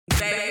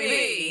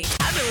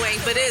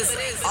but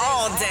it's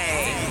all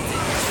day.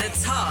 The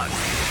Talk,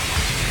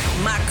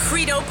 my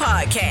Credo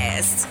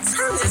podcast.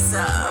 Turn this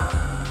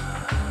up.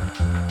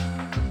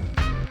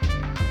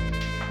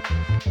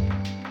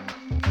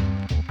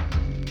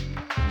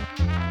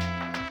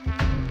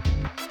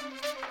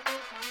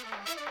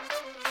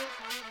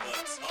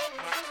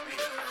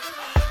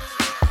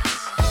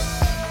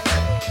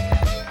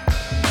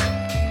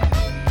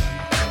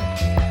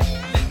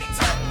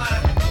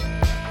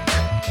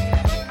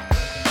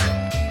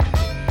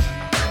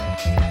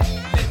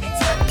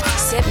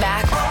 Sit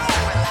back,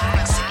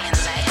 relax, and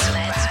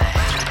let's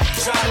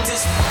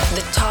ride.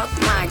 The Talk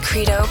My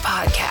Credo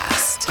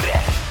podcast.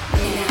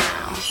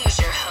 Now, here's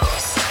your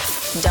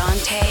host,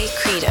 Dante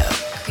Credo.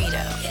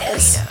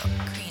 Yes.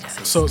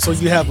 So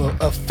you have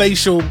a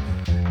facial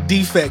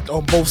defect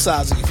on both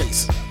sides of your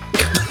face.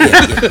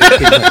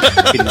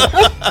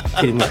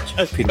 Pretty much.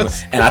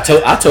 And I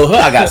told her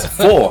I got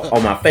 4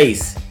 on my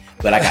face,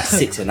 but I got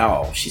 6 in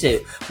all. She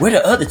said, "Where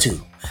the other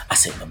 2?" I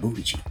said, "My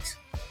booty cheeks."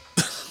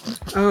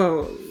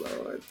 Oh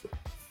Lord.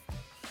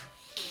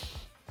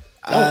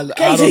 I don't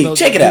KZ, know.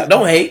 check it out.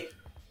 Don't hate.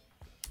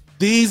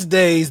 These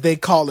days they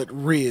call it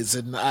Riz,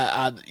 and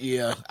I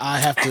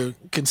have to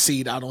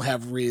concede I don't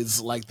have Riz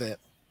like that.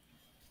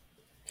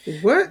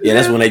 What? Yeah,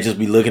 that's when they just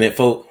be looking at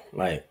folk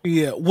like.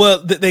 Yeah,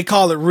 well they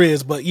call it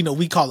Riz, but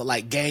we call it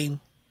like game.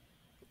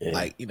 Yeah.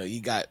 Like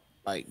you got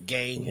like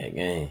game. Yeah,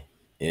 gang.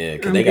 Yeah,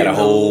 because they got a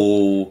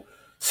whole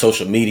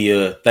social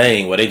media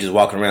thing where they just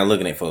walking around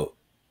looking at folk.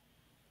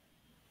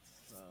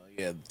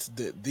 Yeah,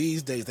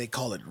 these days they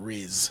call it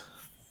Riz.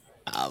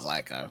 I was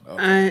like, okay.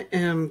 I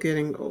am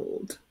getting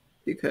old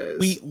because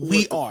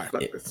we are.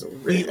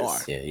 We are.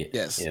 Yeah.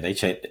 Yes. Yeah, they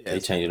change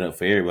it up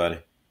for everybody.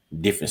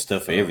 Different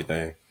stuff for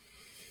everything.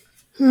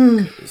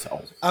 It's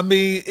awesome. I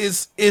mean,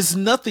 it's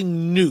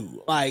nothing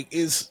new. Like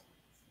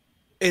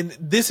and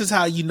this is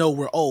how you know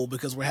we're old,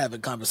 because we're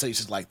having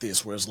conversations like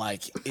this where it's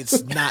like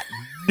it's not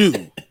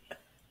new.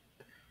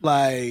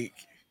 Like,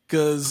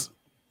 because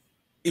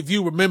if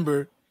you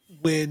remember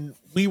when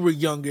we were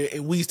younger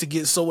and we used to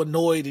get so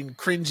annoyed and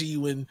cringy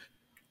when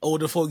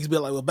older folks be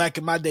like, "Well, back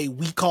in my day,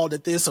 we called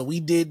it this, or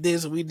we did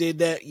this, or we did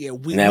that." Yeah,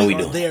 we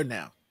are there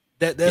now.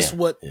 That's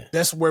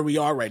where we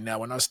are right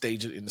now in the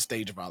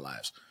stage of our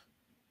lives,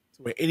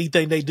 where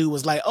anything they do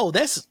is like, "Oh,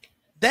 that's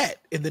that,"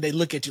 and then they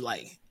look at you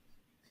like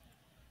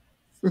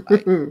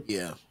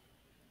yeah,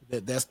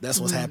 that's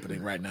what's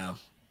happening right now.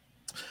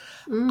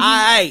 All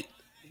right.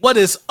 What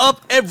is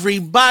up,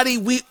 everybody?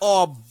 We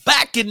are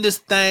back in this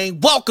thing.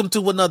 Welcome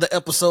to another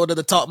episode of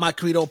the Talk My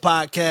Credo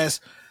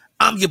podcast.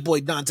 I'm your boy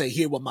Dante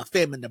here with my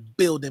fam in the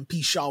building.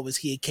 P. Shaw is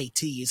here.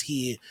 KT is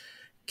here.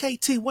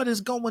 KT, what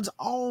is going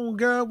on,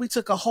 girl? We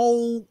took a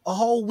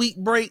whole week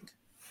break,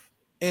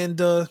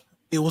 and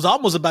it was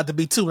almost about to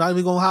be 2. I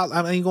ain't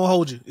gonna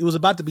hold you. It was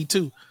about to be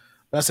 2.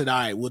 But I said, all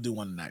right, we'll do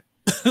one tonight.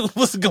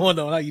 What's going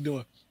on? How you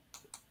doing?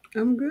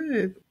 I'm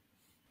good.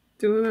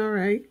 Doing all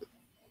right.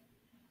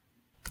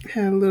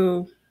 Had a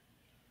little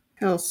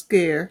health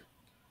scare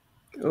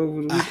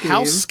over the weekend. A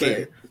house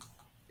scare?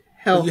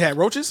 Health. You had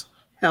roaches?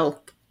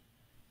 Health.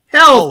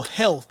 Oh,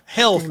 health.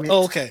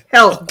 Oh, okay.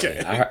 Health.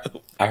 Okay.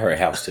 I heard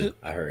house too.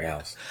 I heard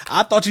house.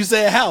 I thought you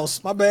said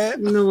house. My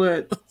bad. You know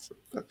what?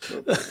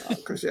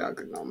 Because y'all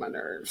getting on my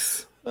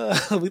nerves.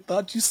 We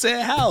thought you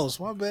said house.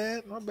 My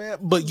bad.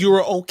 But you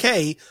were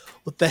okay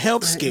with the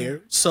health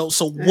scare. So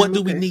what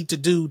do we need to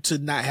do to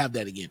not have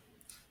that again?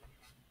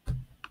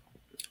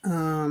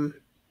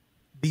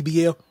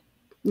 BBL?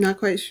 Not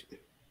quite sure.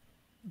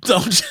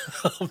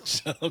 I'm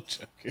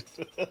joking.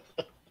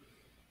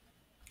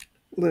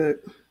 Look.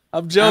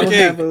 I'm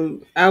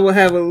joking. I will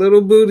have a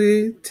little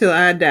booty till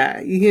I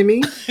die. You hear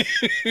me?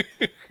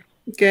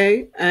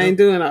 Okay? I ain't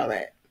doing all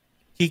that.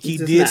 Kiki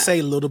did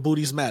say little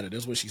booties matter.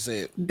 That's what she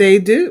said. They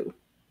do.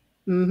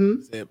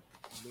 Mm-hmm.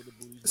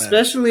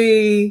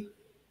 Especially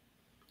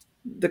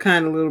the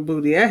kind of little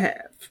booty I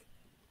have.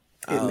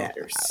 It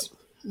matters.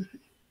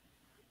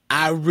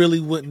 I really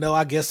wouldn't know.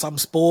 I guess I'm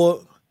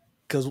spoiled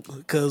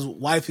because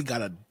wifey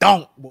got a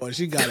donk, boy.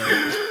 She got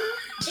a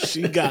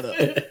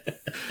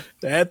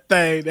that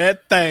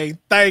thing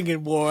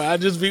thangin', boy. I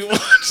just be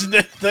watching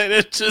that thing.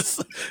 It's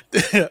just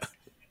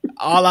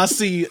all I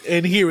see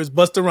and hear is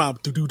Busta Rhymes.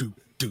 Do.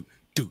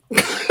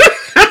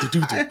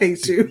 I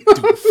hate you.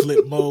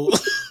 Flip mode.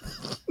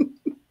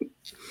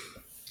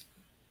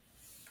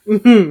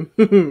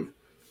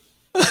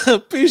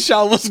 Peace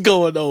out. What's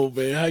going on,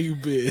 man? How you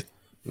been?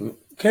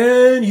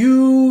 Can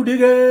you dig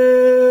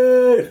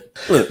it?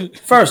 Look,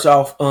 first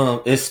off,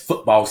 it's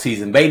football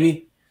season,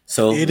 baby.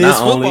 So it is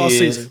football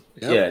season.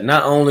 Yep. Yeah,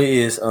 not only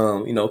is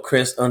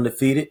Chris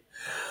undefeated,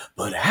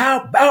 but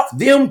how about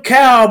them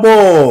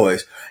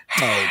Cowboys?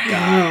 Oh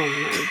God! Oh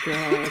my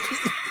God!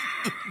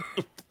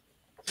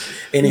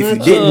 And if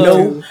you didn't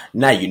know,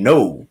 now you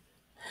know.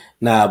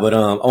 Nah, but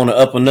on the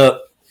up and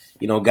up,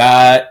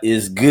 God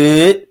is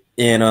good,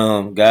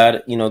 and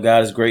God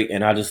is great,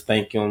 and I just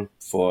thank Him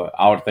for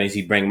all the things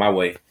He bring my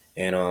way.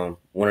 And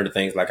one of the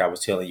things, like I was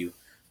telling you,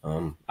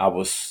 I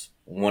was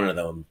one of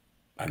them,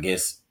 I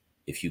guess,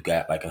 if you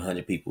got like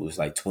 100 people, it's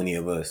like 20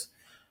 of us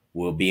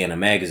will be in a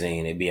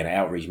magazine. It'd be an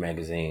outreach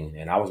magazine,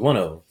 and I was one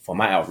of them for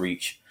my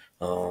outreach,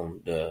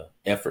 the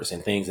efforts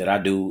and things that I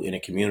do in the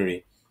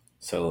community.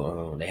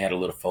 So they had a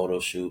little photo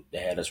shoot.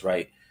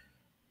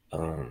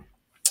 Um,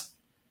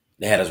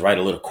 they had us write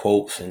a little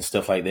quotes and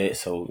stuff like that.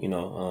 So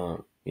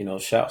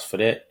shouts for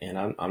that,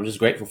 and I'm just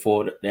grateful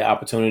for the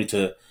opportunity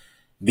to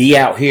be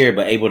out here,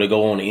 but able to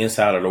go on the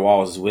inside of the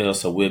walls as well.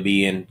 So we'll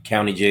be in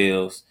county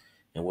jails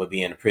and we'll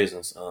be in the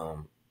prisons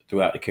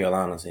throughout the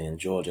Carolinas and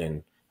Georgia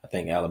and I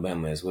think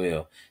Alabama as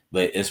well.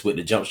 But it's with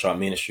the Jumpstart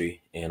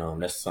Ministry,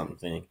 and that's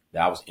something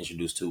that I was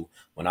introduced to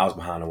when I was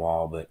behind the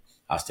wall. But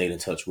I stayed in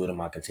touch with them.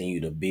 I continue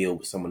to build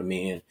with some of the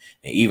men.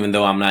 And even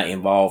though I'm not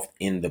involved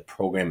in the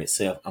program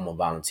itself, I'm a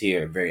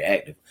volunteer, a very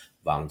active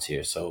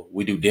volunteer. So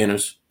we do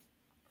dinners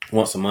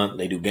once a month.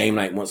 They do game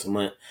night once a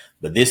month.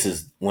 But this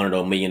is one of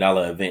those $1 million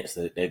events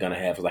that they're going to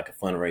have as like a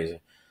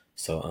fundraiser.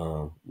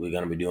 So we're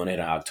going to be doing it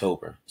in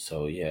October.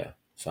 So, yeah.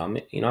 So, I'm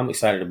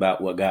excited about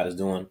what God is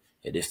doing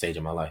at this stage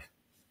of my life.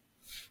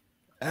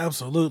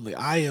 Absolutely.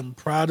 I am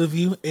proud of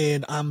you,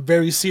 and I'm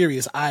very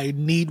serious. I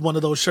need one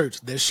of those shirts.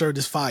 That shirt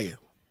is fire.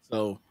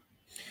 So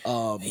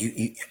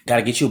you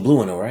gotta get you a blue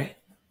one though, right?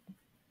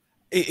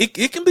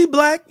 It can be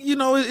black. I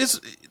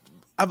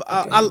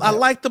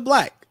like the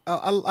black.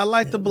 I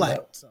like the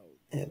black. So,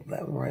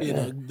 black one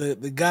right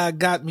the guy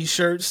got me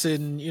shirts,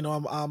 and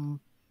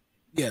I'm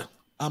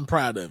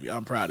proud of you.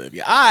 I'm proud of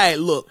you. All right,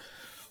 look,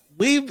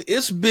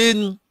 it's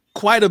been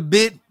quite a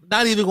bit.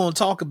 Not even going to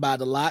talk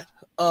about a lot.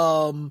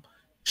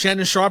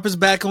 Shannon Sharpe is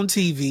back on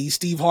TV.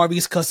 Steve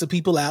Harvey's cussing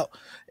people out.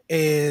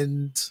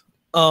 And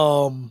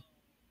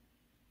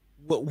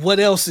what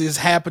else is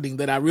happening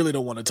that I really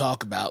don't want to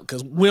talk about?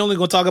 Because we're only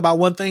going to talk about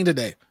one thing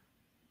today.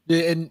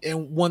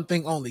 And one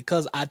thing only.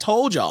 Because I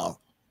told y'all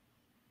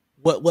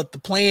what the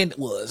plan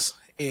was.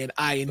 And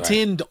I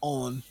intend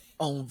on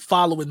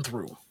following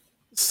through.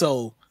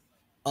 So,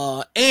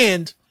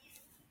 and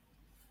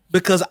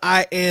because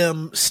I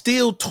am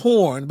still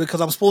torn because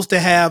I'm supposed to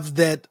have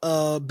that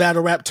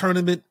battle rap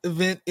tournament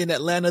event in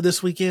Atlanta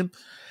this weekend.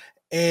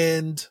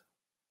 And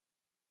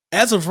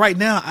as of right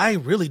now, I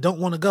really don't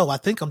want to go. I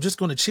think I'm just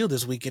going to chill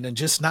this weekend and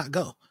just not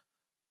go.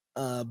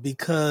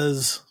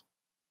 Because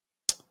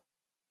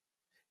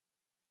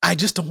I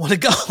just don't want to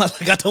go.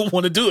 Like, I don't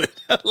want to do it.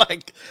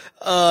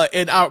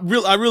 And I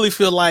really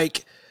feel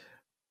like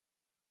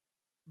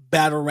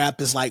battle rap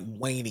is like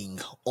waning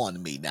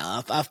on me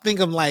now. I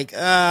think I'm like,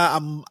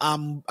 I'm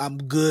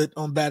good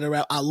on battle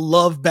rap. I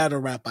love battle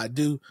rap. I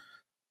do.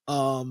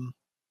 And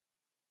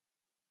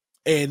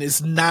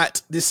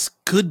this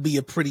could be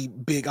a pretty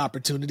big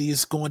opportunity.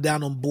 It's going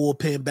down on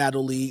Bullpen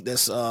Battle League.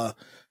 That's,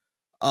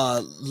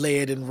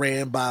 led and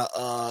ran by,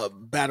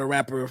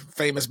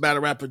 famous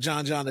battle rapper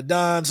John the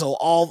Don. So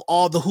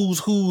all the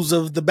who's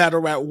of the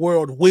battle rap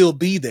world will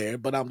be there,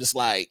 but I'm just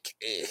like,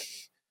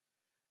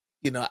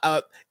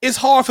 it's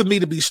hard for me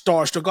to be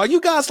starstruck. Are you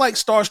guys like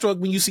starstruck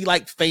when you see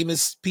like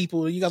famous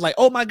people? You guys like,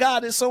 oh my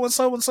God, it's so and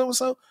so and so and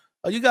so.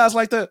 Are you guys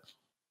like that?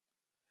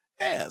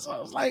 Yeah, so I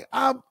was like,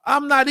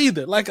 I'm not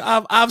either. Like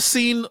I've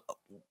seen,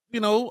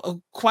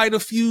 quite a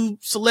few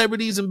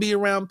celebrities and be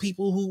around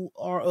people who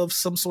are of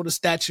some sort of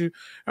stature,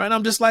 and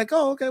I'm just like,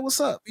 oh, okay, what's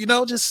up?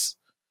 I'm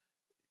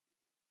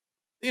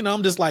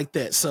just like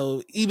that.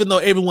 So even though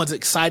everyone's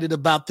excited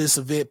about this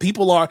event,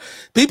 people are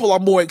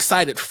more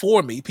excited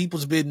for me.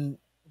 People's been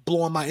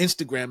blowing my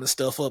Instagram and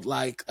stuff up.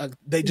 Like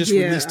they just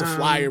released a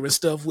flyer and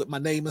stuff with my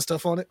name and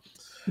stuff on it.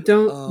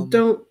 Don't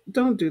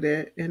do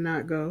that and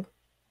not go.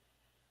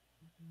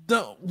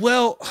 Don't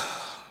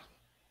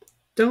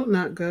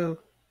not go.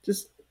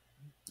 Just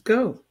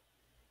go.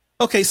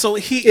 Okay, so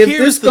if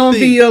this gonna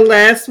be your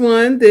last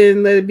one,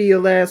 then let it be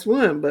your last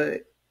one.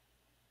 But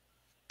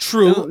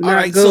true. Don't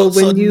not go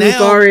when they've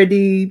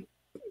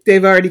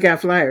already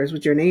got flyers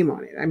with your name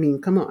on it. I mean,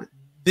 come on.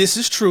 This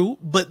is true,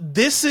 but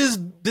this is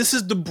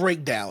the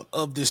breakdown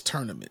of this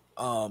tournament.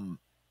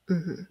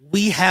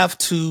 We have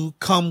to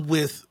come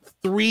with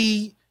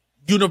 3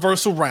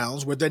 universal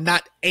rounds where they're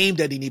not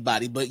aimed at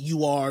anybody, but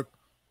you are,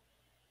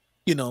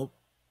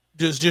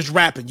 just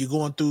rapping. You're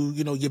going through,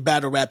 your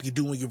battle rap. You're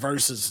doing your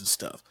verses and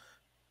stuff.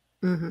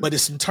 But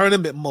it's in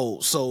tournament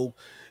mode, so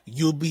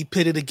you'll be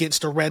pitted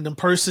against a random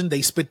person.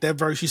 They spit their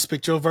verse, you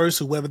spit your verse.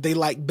 Whoever they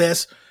like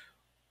best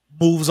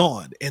moves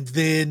on, and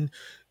then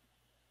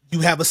you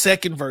have a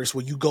second verse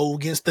where you go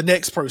against the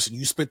next person.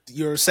 You spit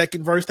your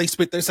second verse, they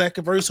spit their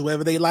second verse.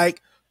 Whoever they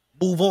like,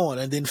 move on.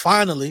 And then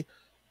finally,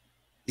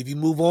 if you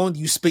move on,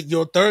 you spit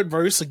your third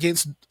verse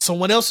against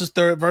someone else's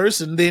third verse,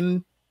 and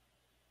then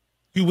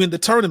you win the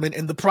tournament.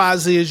 And the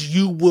prize is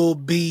you will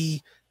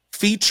be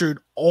featured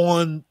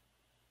on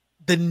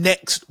the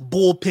next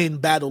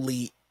Bullpen Battle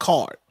League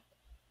card,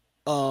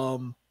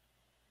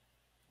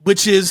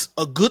 which is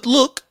a good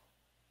look.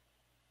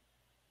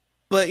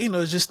 But,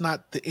 it's just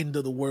not the end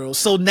of the world.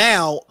 So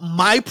now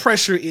my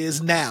pressure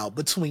is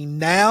between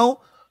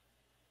now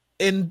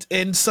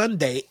and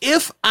Sunday.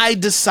 If I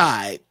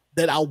decide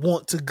that I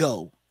want to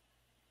go,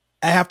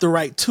 I have to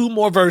write 2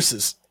 more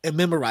verses and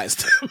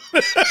memorized them.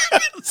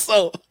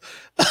 So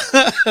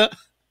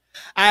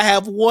I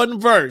have one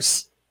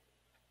verse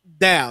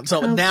down.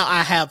 So now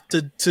I have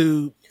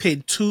to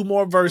pin 2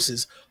 more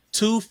verses,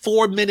 2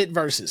 4-minute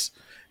verses,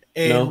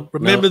 and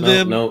remember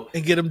them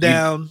and get them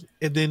down,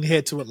 and then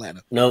head to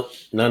Atlanta. No,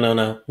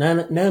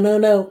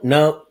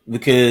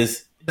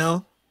 because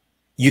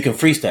you can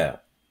freestyle.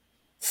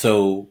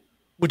 So,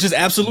 which is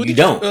absolutely you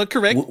don't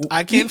correct.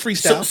 I can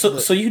freestyle,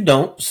 so you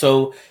don't.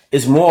 So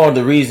it's more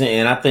the reason,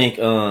 and I think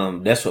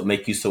that's what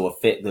makes you so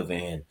effective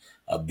and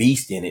a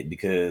beast in it,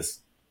 because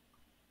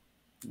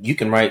you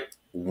can write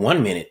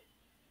 1 minute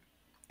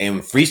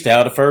and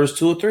freestyle the first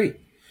 2 or 3,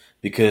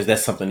 because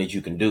that's something that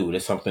you can do.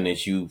 That's something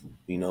that you've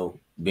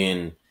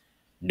been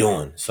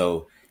doing.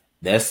 So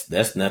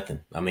that's nothing.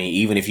 I mean,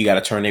 even if you got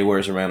to turn their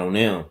words around on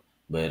them,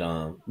 but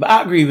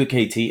I agree with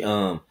KT.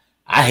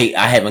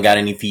 I haven't got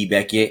any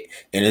feedback yet,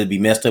 and it'll be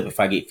messed up if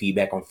I get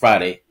feedback on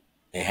Friday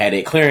and had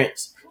that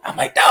clearance. I'm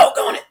like,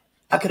 doggone it,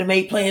 I could have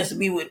made plans to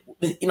be with,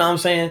 you know what I'm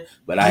saying?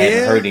 But I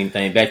haven't heard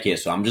anything back yet,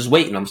 so I'm just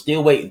waiting. I'm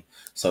still waiting.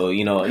 So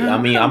I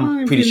mean,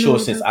 I'm pretty sure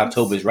since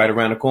October is right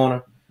around the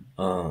corner,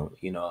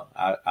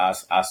 I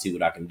see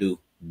what I can do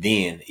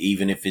then,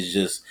 even if it's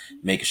just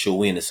making sure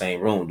we're in the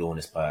same room doing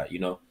this pod,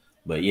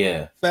 But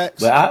yeah,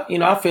 facts. But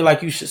I feel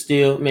like you should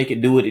still make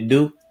it do what it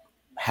do.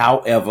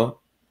 However,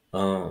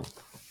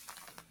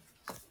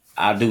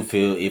 I do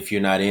feel if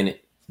you're not in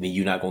it, then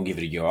you're not gonna give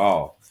it your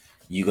all.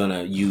 You're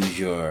gonna use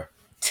your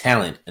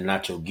talent and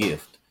not your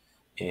gift,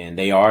 and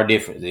they are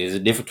different. There's a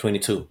difference between the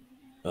two.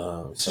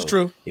 So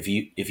true. If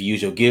you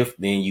use your gift,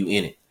 then you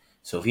in it.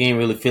 So if you ain't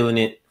really feeling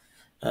it,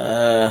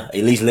 at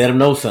least let them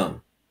know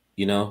something.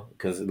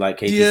 Because like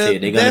KT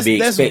said, they're gonna be expecting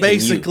that's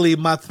basically you.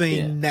 my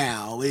thing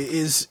now.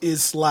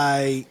 It's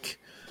like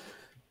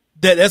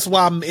that. That's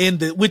why I'm in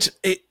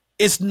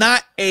it's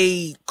not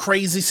a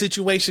crazy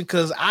situation,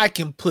 because I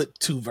can put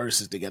 2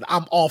 verses together.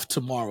 I'm off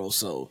tomorrow,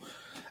 so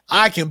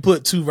I can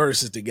put 2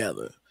 verses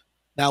together.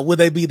 Now, would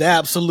they be the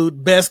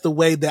absolute best the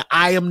way that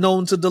I am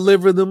known to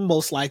deliver them?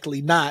 Most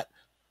likely not.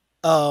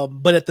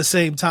 But at the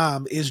same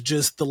time, it's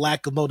just the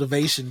lack of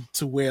motivation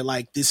to where,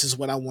 like, this is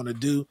what I want to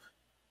do.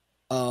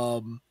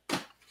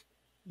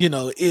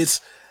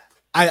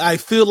 I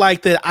feel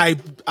like that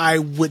I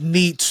would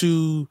need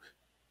to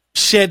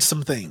shed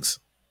some things.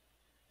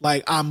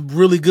 Like, I'm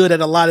really good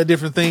at a lot of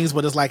different things,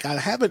 but it's like I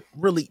haven't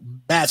really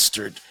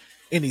mastered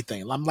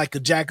anything. I'm like a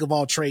jack of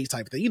all trades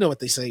type of thing. You know what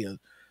they say,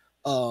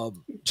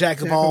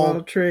 jack of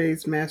all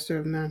trades, master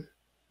of none.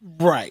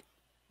 Right.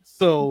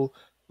 So,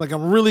 like,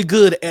 I'm really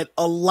good at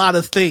a lot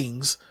of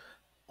things.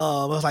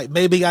 I was like,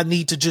 maybe I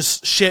need to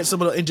just shed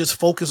some of it and just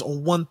focus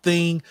on one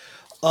thing.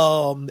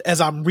 As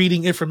I'm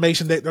reading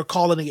information that they're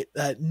calling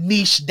it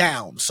niche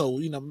down.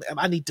 So,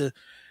 I need to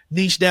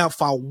niche down,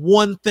 find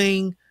one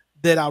thing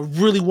that I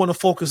really want to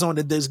focus on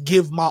and just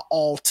give my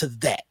all to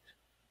that.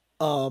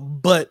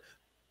 But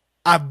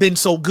I've been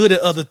so good at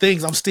other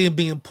things, I'm still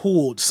being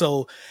pulled.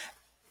 So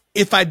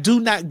if I do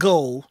not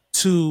go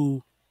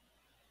to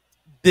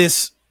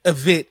this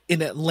event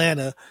in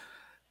Atlanta,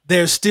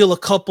 there's still a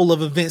couple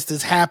of events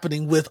that's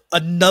happening with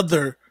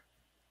another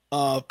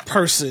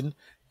person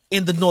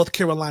in the North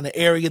Carolina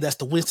area. That's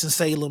the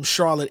Winston-Salem,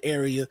 Charlotte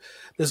area.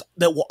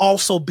 That will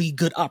also be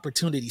good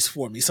opportunities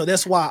for me. So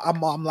that's why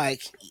I'm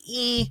like,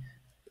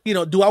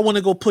 do I want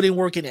to go put in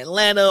work in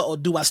Atlanta, or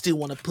do I still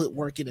want to put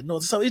work in the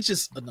North? So it's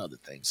just another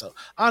thing. So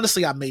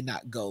honestly, I may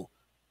not go.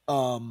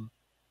 But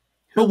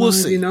we'll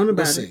see. Have you known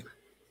about it?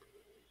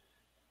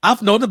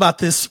 I've known about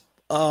this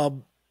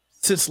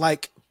since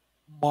like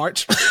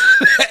March,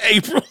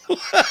 April.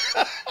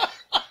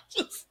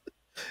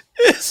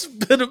 It's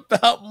been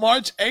about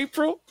March,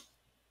 April.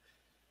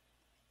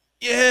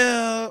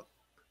 Yeah.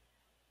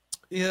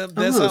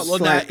 That's how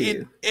long. Now,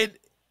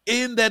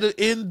 in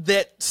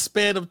that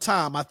span of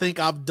time, I think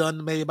I've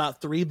done maybe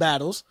about 3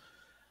 battles.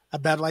 I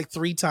battled like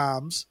 3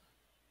 times.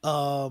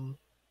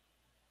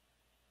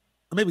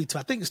 Maybe 2.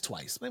 I think it's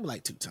twice. Maybe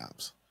like 2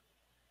 times.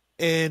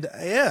 And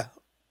yeah.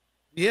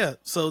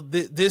 So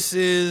this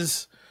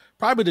is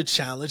probably the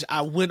challenge.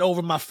 I went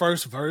over my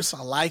first verse.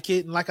 I like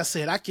it, and like I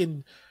said, I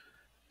can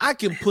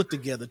put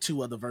together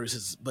 2 other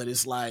verses, but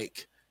it's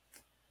like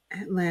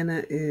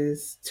Atlanta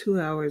is 2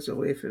 hours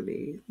away from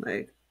me.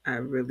 Like, I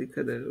really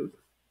could have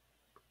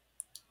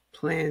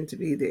planned to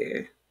be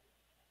there.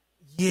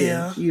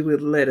 Yeah, you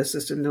would let a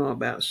sister know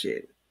about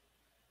shit.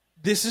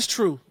 This is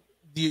true.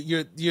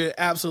 You're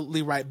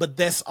absolutely right, but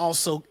it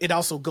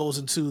also goes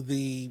into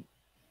the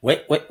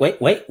wait.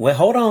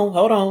 Hold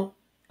on.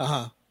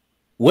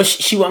 Was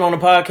she went on the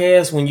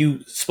podcast when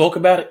you spoke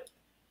about it?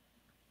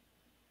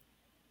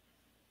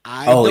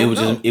 I don't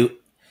know.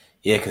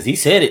 Because he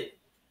said it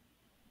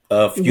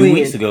a few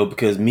weeks ago.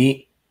 Because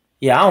I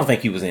don't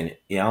think he was in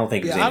it. I don't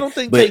think he was in it. I don't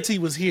think KT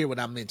was here when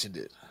I mentioned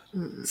it.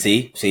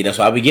 See, that's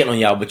why I be getting on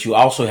y'all. But you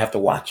also have to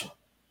watch him.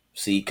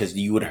 See, because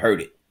you would have heard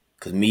it.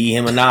 Because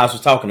him and Nas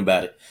was talking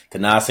about it.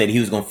 Because Nas said he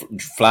was going to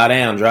drive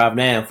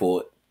down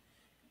for it.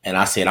 And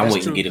I said, I'm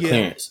waiting to get a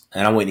clearance.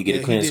 And I'm waiting to get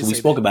a clearance. So we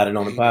spoke about it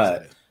on the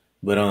pod.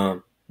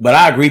 But But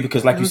I agree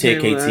because, like you said,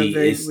 Okay, well, I KT, is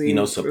vaguely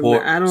remember.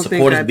 support. I don't think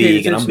Support is I paid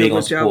big, and I'm attention to big on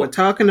what y'all were support.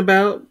 talking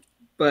about,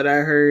 but I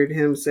heard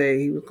him say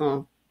he was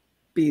going to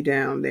be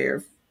down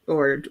there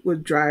or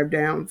would drive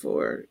down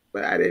for it,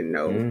 but I didn't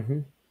know. Mm-hmm.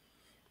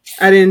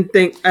 I didn't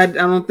think. I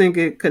don't think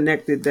it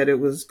connected that it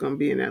was going to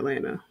be in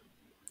Atlanta.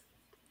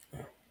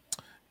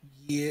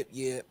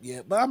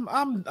 Yeah. But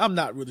I'm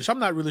not really sure. I'm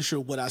not really sure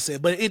what I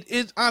said, but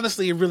it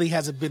honestly it really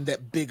hasn't been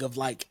that big of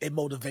like a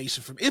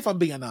motivation for me, if I'm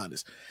being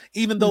honest.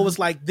 Even though it's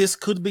like this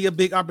could be a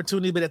big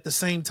opportunity, but at the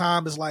same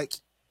time, it's like,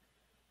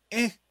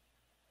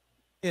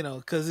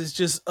 because it's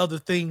just other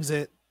things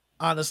that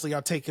honestly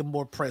are taking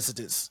more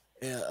precedence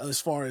as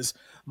far as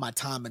my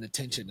time and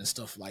attention and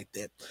stuff like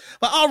that.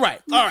 But all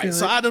right.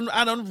 So I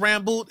don't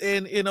rambled,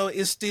 and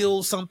it's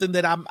still something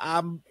that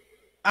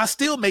I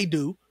still may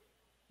do,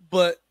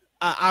 but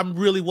I'm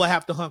really will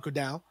have to hunker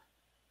down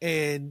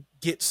and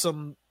get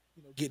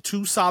get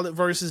 2 solid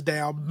verses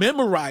down,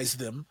 memorize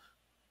them,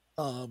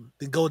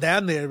 then go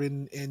down there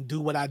and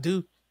do what I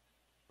do.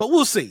 But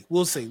we'll see.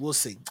 All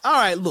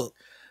right, look,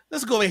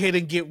 let's go ahead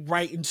and get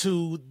right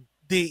into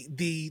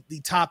the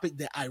topic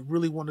that I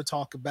really want to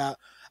talk about.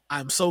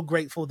 I'm so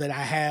grateful that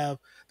I have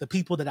the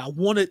people that I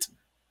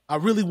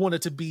really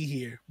wanted to be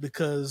here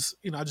because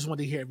I just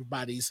wanted to hear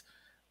everybody's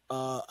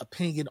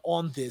opinion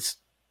on this.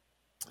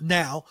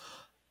 Now,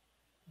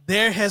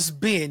 there has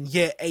been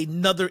yet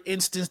another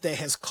instance that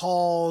has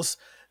caused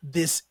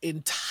this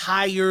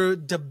entire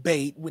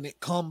debate when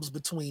it comes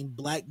between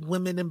black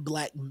women and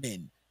black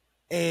men.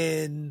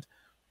 And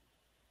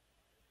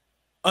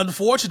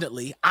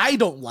unfortunately, I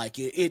don't like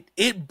it.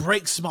 It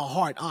breaks my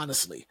heart,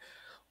 honestly,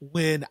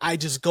 when I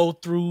just go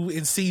through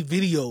and see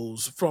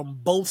videos from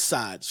both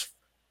sides,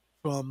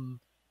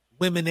 from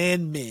women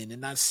and men,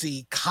 and I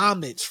see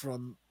comments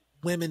from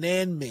women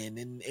and men,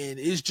 and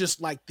it's just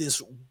like this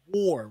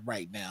war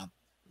right now.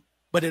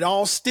 But it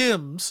all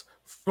stems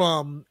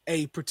from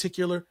a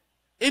particular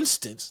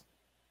instance,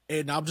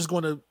 and I'm just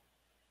going to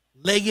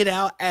lay it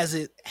out as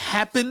it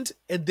happened,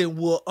 and then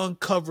we'll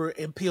uncover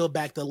and peel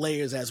back the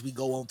layers as we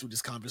go on through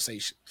this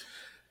conversation.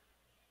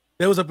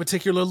 There was a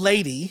particular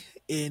lady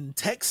in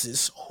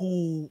Texas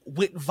who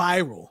went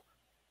viral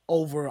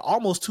over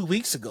almost 2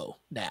 weeks ago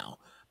now.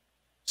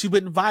 She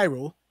went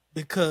viral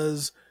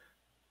because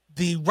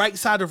the right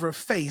side of her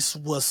face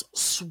was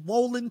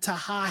swollen to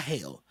high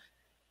hell.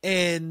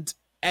 And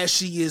as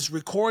she is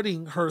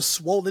recording her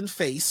swollen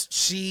face,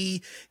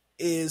 she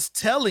is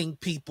telling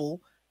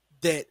people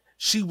that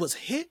she was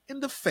hit in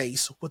the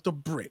face with a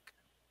brick.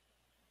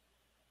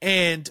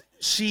 And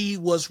she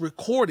was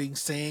recording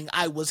saying,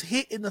 I was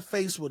hit in the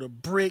face with a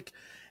brick,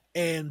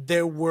 and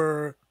there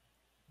were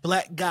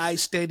black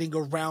guys standing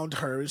around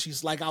her.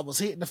 She's like, I was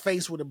hit in the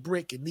face with a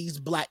brick, and these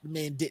black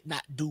men did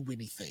not do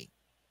anything.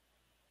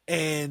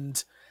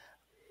 And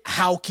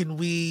how can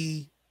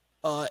we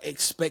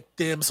expect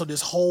them? So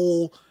this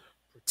whole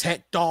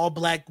protect all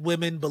black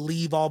women,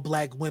 believe all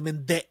black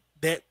women,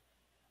 that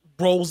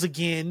rolls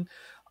again.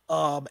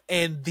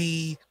 And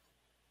the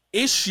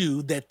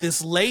issue that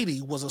this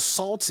lady was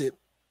assaulted,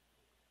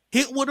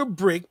 hit with a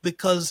brick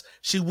because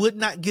she would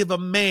not give a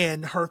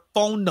man her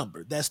phone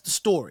number. That's the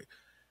story.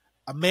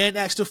 A man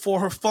asked her for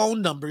her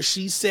phone number.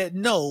 She said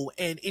no.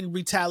 And in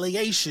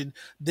retaliation,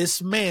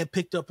 this man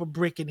picked up a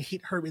brick and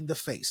hit her in the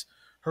face.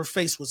 Her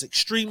face was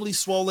extremely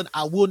swollen.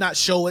 I will not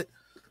show it,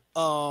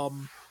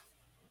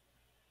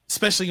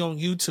 especially on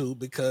YouTube,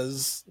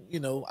 because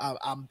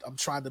I'm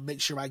trying to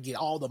make sure I get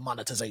all the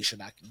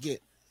monetization I can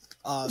get.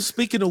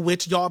 Speaking of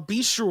which, y'all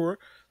be sure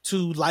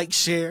to like,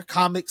 share,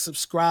 comment,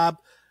 subscribe,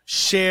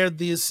 share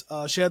this,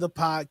 share the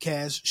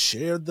podcast,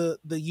 share the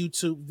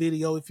YouTube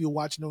video if you're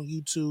watching on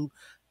YouTube.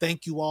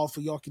 Thank you all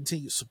for your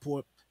continued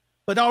support.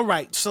 But all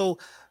right, so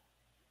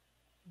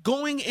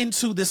going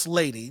into this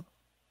lady,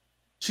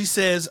 she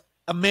says,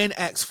 a man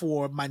asked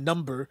for my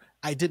number.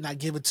 I did not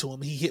give it to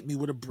him. He hit me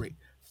with a brick.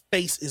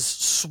 Face is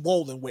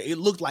swollen where it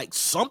looked like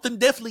something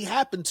definitely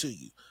happened to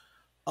you.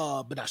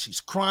 But now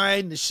she's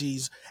crying, and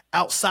she's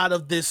outside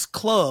of this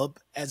club,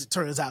 as it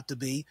turns out to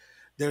be.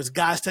 There's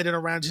guys standing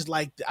around. She's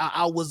like,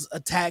 I was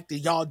attacked and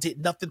y'all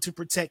did nothing to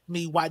protect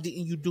me. Why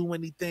didn't you do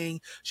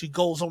anything? She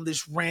goes on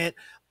this rant.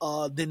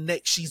 Then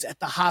next she's at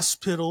the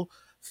hospital,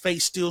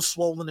 face still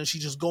swollen, and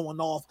she's just going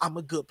off. I'm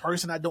a good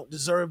person. I don't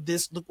deserve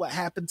this. Look what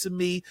happened to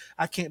me.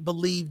 I can't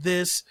believe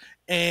this.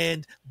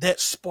 And that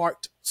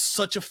sparked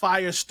such a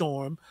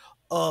firestorm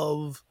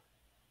of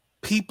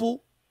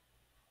people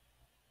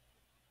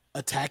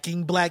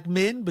attacking black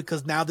men,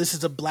 because now this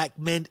is a black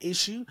men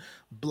issue.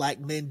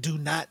 Black men do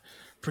not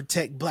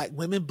protect black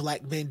women.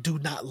 Black men do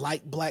not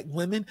like black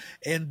women.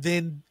 And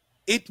then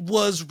it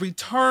was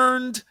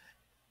returned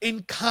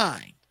in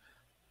kind,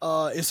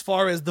 as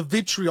far as the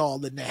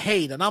vitriol and the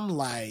hate. And I'm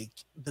like,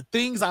 the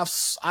things I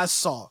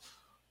saw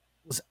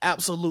was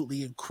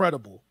absolutely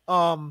incredible.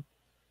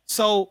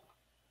 So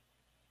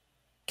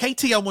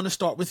KT, I want to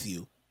start with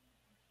you.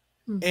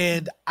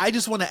 And I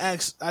just want to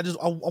ask, I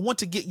want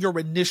to get your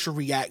initial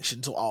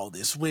reaction to all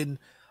this when,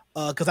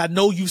 because I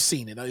know you've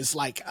seen it. It's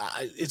like,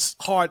 it's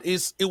hard.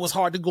 It was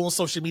hard to go on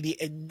social media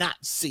and not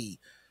see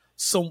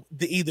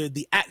either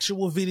the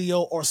actual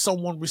video or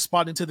someone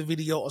responding to the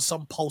video or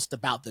some post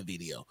about the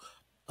video.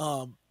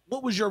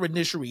 What was your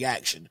initial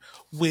reaction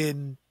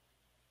when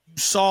you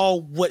saw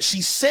what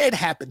she said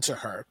happened to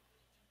her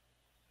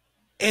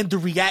and the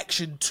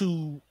reaction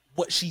to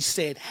what she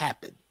said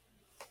happened?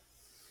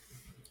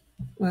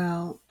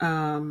 Well,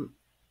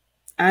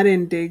 I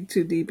didn't dig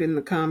too deep in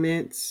the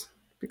comments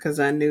because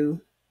I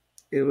knew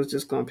it was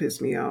just going to piss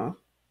me off.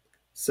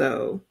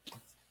 So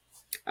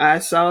I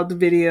saw the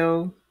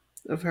video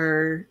of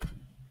her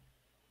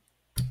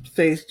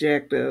face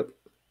jacked up,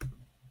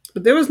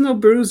 but there was no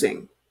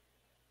bruising.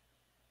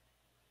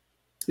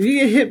 If you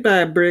get hit by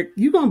a brick,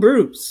 you're going to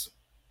bruise.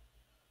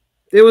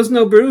 There was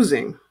no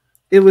bruising.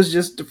 It was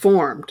just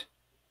deformed.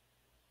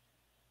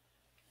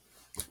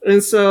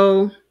 And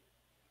so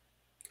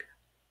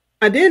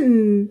I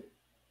didn't,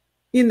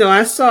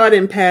 I saw it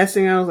in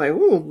passing. I was like,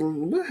 oh,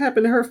 what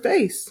happened to her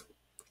face?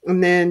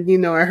 And then,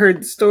 I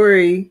heard the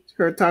story,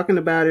 her talking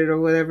about it or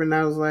whatever, and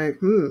I was like,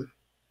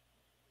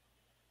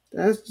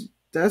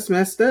 that's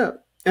messed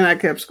up. And I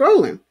kept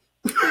scrolling.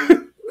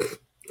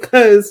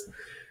 Because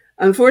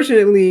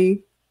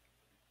unfortunately,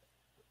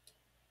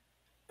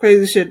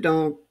 crazy shit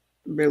don't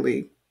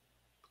really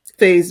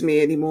faze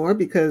me anymore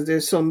because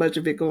there's so much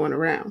of it going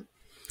around.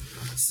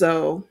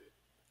 So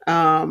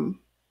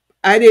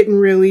I didn't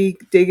really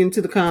dig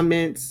into the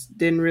comments,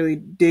 didn't really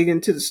dig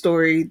into the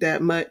story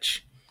that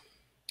much.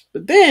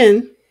 But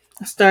then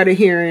I started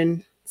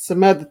hearing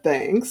some other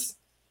things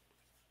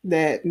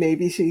that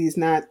maybe she's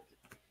not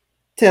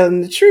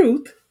telling the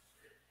truth.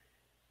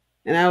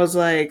 And I was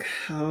like,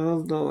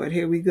 oh, Lord,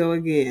 here we go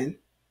again.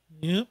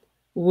 Yep.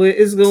 What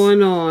is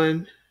going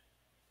on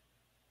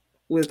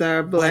with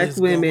our Black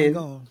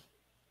women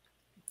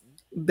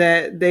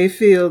that they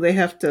feel they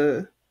have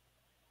to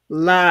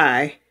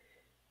lie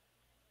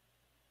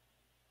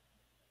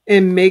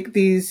and make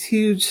these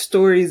huge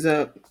stories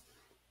up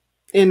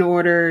in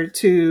order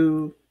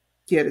to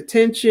get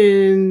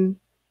attention?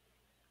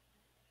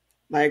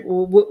 Like,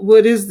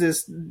 what is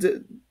this?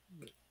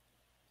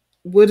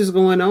 What is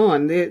going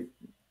on?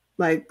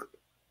 Like,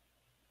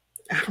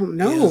 I don't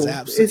know.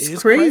 It's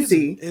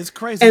crazy. It's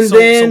crazy. And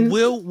then,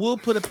 so we'll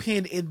put a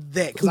pin in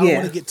that because I don't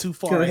want to get too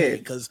far ahead.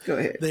 Because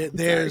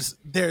there's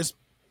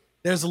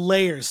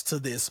layers to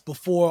this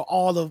before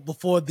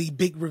the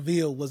big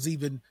reveal was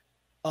even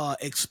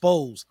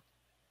exposed.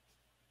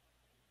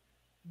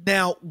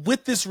 Now,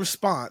 with this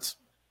response,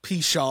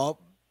 P. Shaw,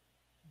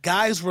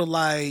 guys were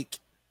like,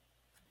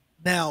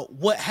 now,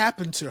 what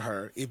happened to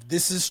her, if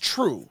this is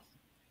true,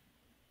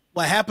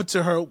 what happened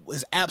to her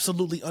was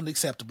absolutely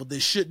unacceptable.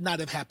 This should not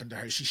have happened to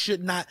her. She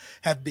should not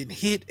have been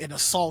hit and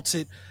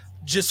assaulted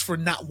just for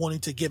not wanting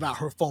to give out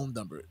her phone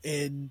number.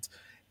 And,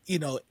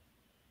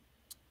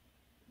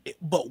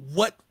 but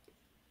what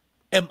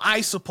am I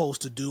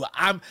supposed to do?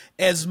 I'm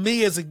as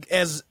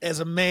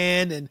a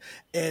man,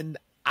 and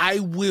I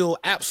will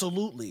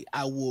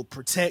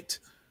protect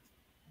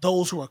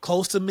those who are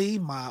close to me,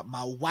 my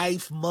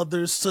wife,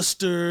 mother,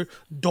 sister,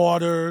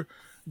 daughter,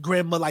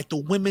 grandma, like the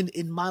women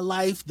in my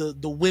life, the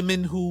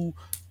women who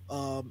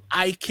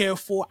I care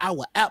for. I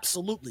will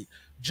absolutely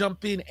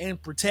jump in and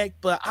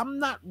protect, but I'm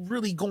not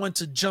really going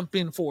to jump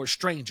in for a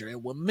stranger.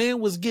 And when man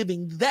was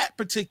giving that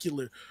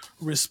particular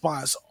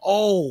response,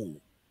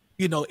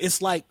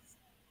 it's like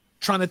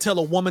trying to tell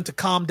a woman to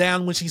calm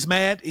down when she's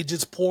mad. It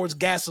just pours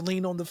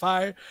gasoline on the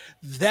fire.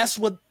 That's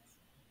what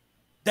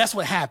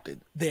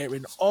happened there.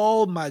 And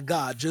oh my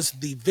God, just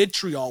the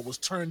vitriol was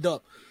turned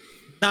up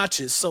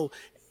notches. So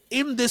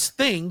in this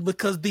thing,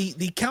 because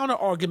the counter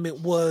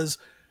argument was,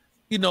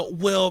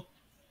 well,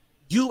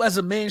 you as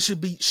a man should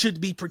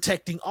be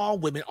protecting all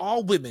women.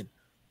 All women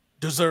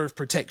deserve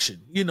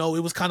protection. It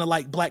was kind of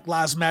like Black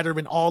Lives Matter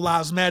and All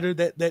Lives Matter,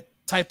 that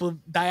type of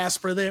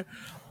diaspora there.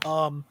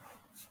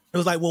 It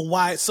was like, well,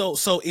 why?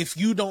 So if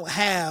you don't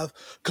have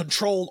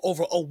control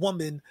over a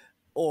woman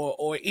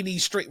or any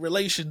straight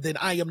relation, then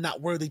I am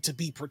not worthy to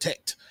be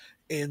protected.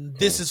 And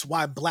this is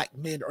why Black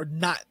men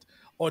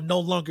are no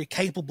longer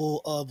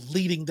capable of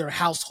leading their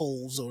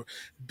households or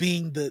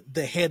being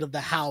the head of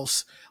the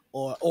house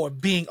or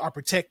being our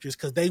protectors,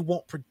 because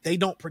they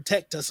don't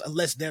protect us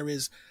unless there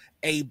is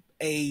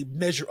a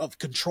measure of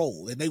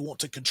control, and they want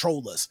to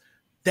control us.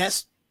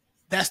 That's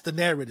the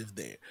narrative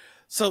there.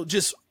 So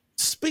just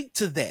speak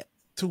to that,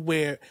 to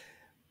where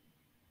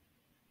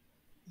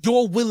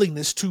your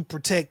willingness to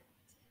protect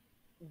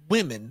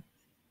women,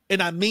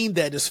 and I mean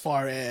that as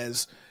far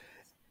as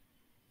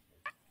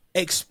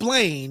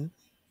explain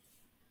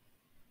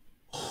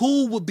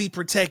who would be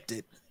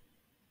protected,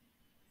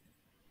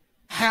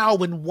 how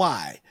and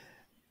why,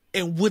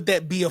 and would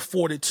that be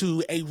afforded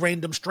to a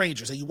random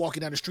stranger? So you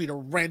walking down the street, a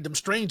random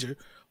stranger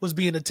was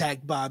being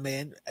attacked by a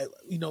man.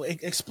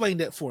 Explain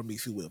that for me,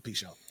 if you will, P.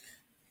 Shaw.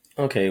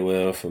 Okay,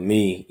 well, for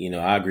me,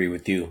 I agree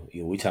with you.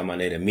 We talking about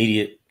that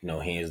immediate,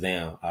 hands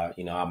down. I'm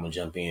gonna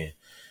jump in,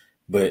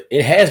 but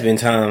it has been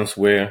times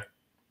where,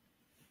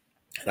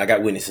 and I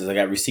got witnesses, I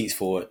got receipts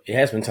for it. It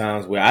has been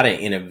times where I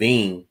didn't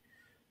intervene,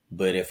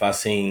 but if I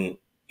seen,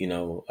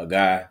 a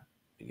guy,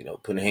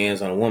 putting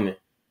hands on a woman,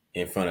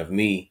 in front of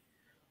me,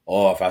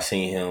 or if I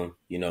seen him,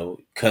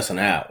 cussing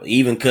out,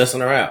 even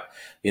cussing her out,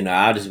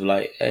 I'll just be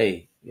like,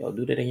 hey,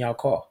 do that in y'all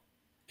car.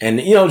 And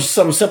just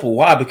something simple.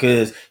 Why?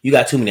 Because you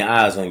got too many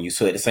eyes on you.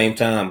 So at the same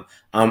time,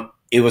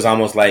 it was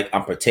almost like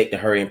I'm protecting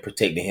her and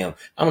protecting him.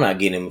 I'm not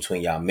getting in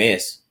between y'all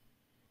mess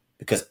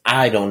because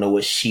I don't know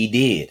what she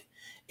did.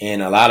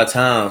 And a lot of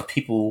times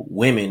people,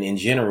 women in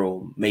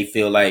general, may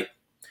feel like,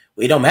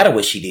 well, it don't matter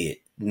what she did.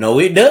 No,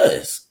 it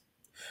does.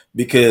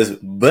 Because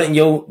butting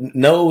your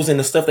nose and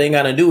the stuff that ain't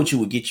got to do with you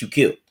would get you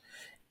killed.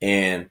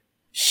 And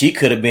she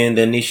could have been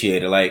the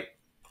initiator. Like,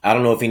 I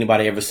don't know if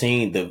anybody ever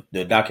seen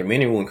the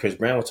documentary when Chris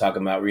Brown was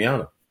talking about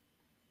Rihanna.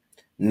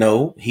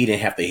 No, he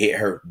didn't have to hit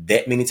her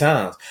that many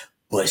times,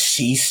 but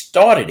she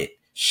started it.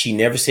 She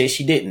never said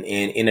she didn't.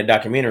 And in the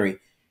documentary,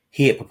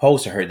 he had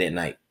proposed to her that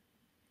night.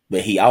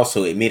 But he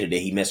also admitted that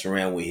he messed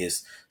around with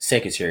his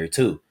secretary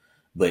too.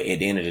 But at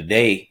the end of the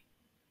day,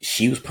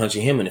 she was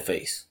punching him in the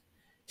face.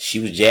 She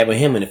was jabbing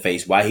him in the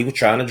face while he was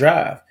trying to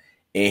drive.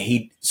 And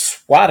he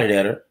swatted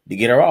at her to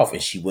get her off,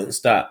 and she wouldn't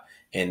stop.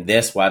 And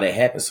that's why that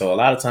happened. So a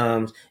lot of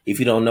times, if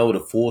you don't know the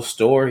full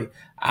story,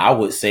 I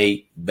would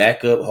say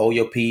back up, hold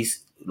your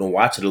peace, don't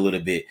watch it a little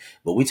bit.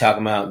 But we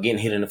talking about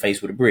getting hit in the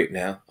face with a brick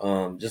now.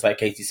 Just like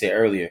Casey said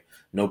earlier,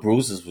 no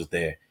bruises was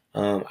there.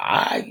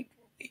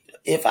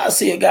 If I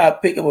see a guy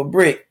pick up a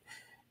brick,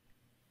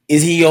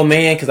 is he your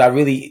man? Because I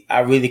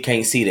really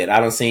can't see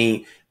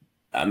that.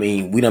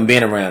 We done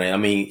been around it. I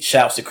mean,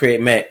 shouts to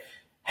Craig Mack.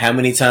 How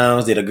many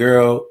times did a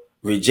girl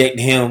reject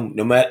him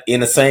no matter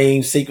in the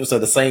same sequence of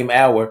the same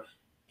hour?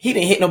 He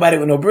didn't hit nobody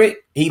with no brick.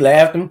 He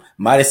laughed him.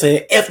 Might have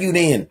said, F you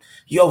then.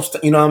 Yo,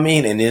 you know what I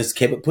mean? And just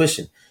kept it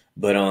pushing.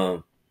 But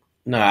no,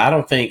 I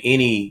don't think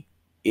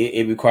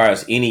it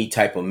requires any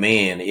type of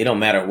man. It don't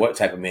matter what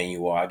type of man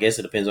you are. I guess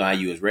it depends on how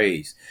you was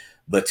raised.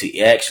 But to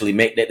actually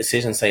make that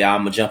decision, say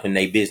I'm gonna jump in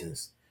their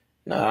business.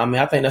 No,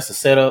 I think that's a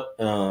setup.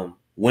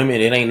 Women,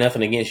 it ain't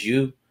nothing against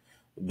you,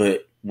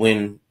 but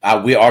when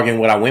we're arguing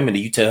with our women, do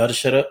you tell her to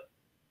shut up?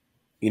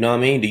 You know what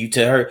I mean? Do you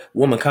tell her,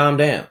 woman, calm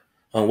down?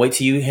 Wait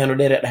till you handle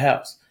that at the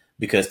house.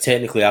 Because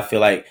technically, I feel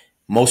like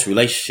most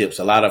relationships,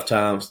 a lot of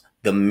times,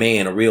 the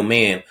man, a real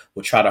man,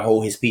 will try to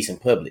hold his peace in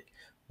public.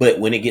 But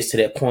when it gets to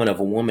that point of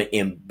a woman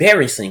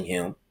embarrassing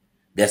him,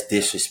 that's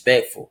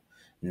disrespectful.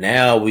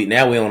 Now we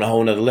on a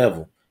whole nother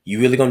level. You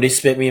really gonna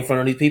disrespect me in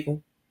front of these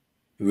people?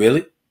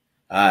 Really?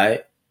 All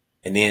right.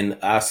 And then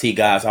I see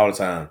guys all the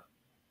time.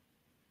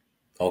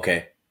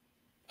 Okay.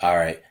 All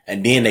right.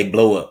 And then they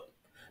blow up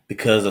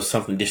because of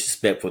something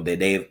disrespectful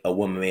that a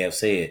woman may have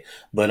said.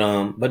 But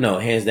no,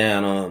 hands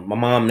down, my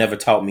mom never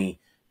taught me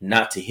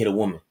not to hit a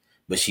woman.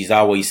 But she's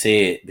always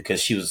said,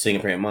 because she was a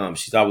single parent mom,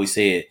 she's always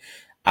said,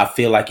 I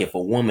feel like if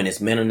a woman is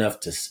man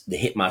enough to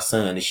hit my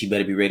son, then she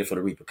better be ready for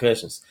the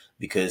repercussions.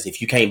 Because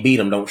if you can't beat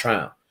him, don't try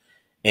him.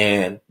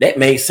 And that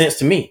made sense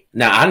to me.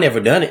 Now, I never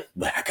done it,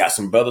 but I got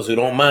some brothers who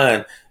don't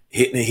mind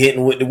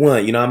hitting with the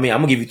one. You know what I mean? I'm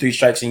going to give you 3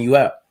 strikes and you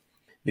out.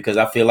 Because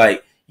I feel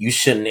like you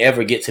shouldn't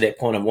ever get to that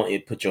point of wanting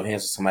to put your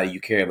hands on somebody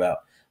you care about.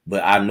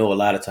 But I know a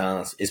lot of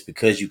times it's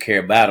because you care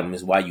about them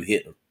is why you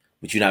hit them.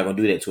 But you're not going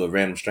to do that to a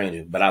random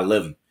stranger. But I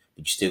love you.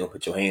 But you still going to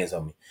put your hands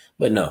on me.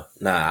 But no,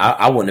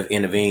 I wouldn't have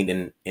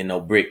intervened in no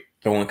brick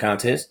throwing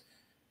contest,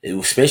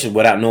 especially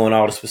without knowing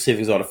all the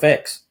specifics or the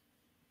facts.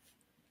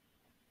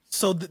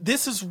 So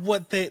this is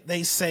what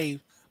they say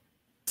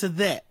to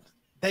that.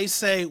 They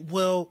say,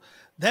 well,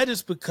 that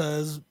is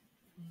because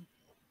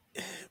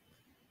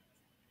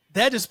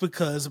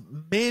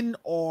men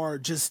are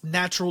just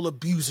natural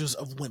abusers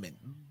of women.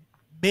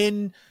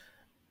 Men,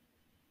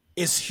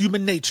 it's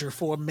human nature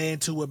for a man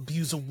to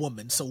abuse a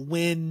woman. So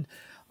when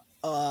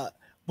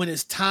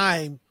it's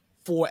time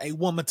for a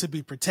woman to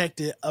be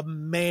protected, a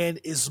man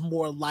is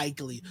more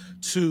likely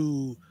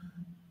to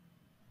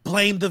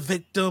blame the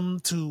victim,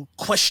 to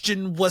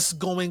question what's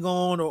going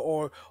on,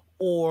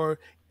 or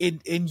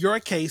in your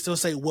case, they'll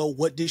say, well,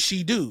 what did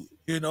she do?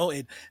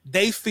 And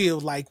they feel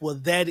like, well,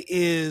 that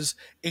is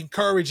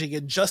encouraging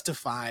and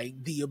justifying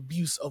the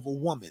abuse of a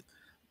woman.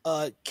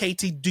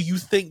 Katie, do you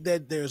think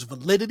that there's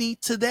validity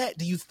to that?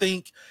 Do you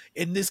think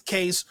in this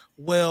case,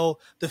 well,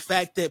 the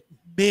fact that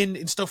men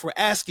and stuff were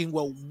asking,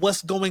 well,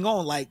 what's going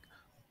on? Like,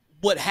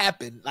 what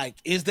happened? Like,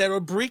 is there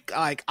a brick?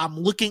 Like, I'm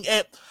looking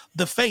at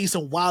the face,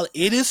 and while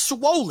it is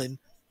swollen,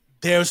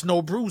 there's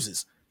no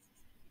bruises.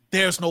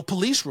 There's no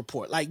police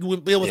report. Like, it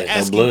was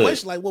asking no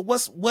questions like, well,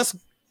 what's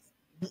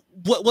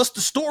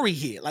the story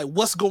here? Like,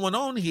 what's going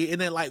on here? And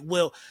then like,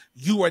 well,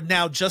 you are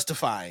now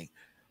justifying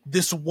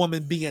this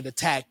woman being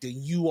attacked, and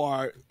you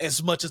are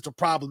as much as the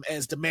problem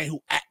as the man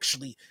who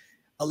actually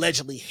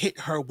allegedly hit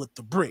her with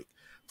the brick,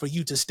 for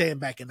you to stand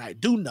back and not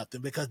do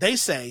nothing. Because they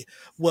say,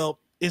 well,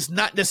 it's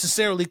not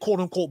necessarily quote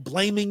unquote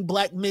blaming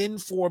black men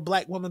for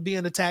black women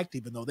being attacked,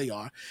 even though they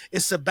are.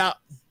 It's about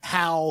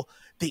how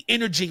the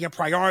energy and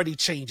priority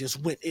changes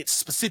when it's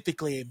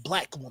specifically a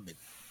black woman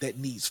that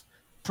needs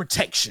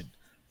protection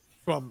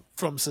from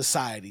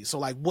society. So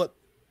like,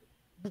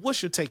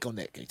 what's your take on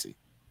that, KT?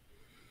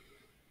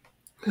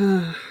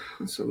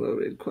 That's a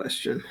loaded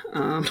question.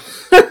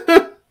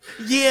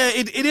 Yeah,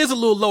 it is a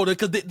little loaded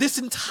because this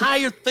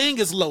entire thing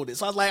is loaded.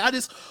 So I was like,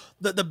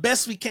 the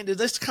best we can do,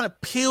 let's kind of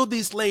peel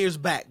these layers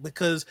back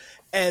because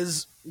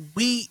as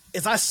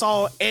I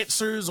saw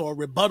answers or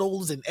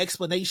rebuttals and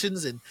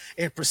explanations and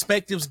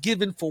perspectives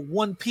given for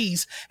one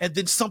piece, and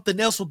then something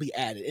else will be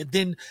added, and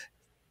then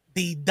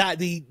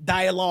the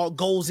dialogue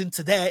goes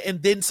into that,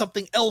 and then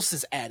something else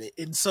is added,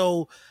 and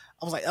so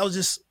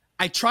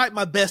I tried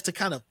my best to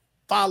kind of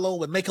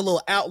follow and make a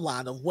little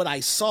outline of what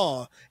I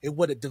saw and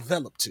what it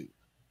developed to.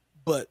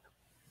 But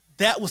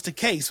that was the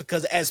case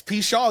because as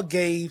P. Shaw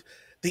gave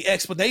the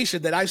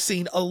explanation that I've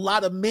seen a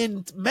lot of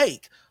men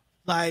make,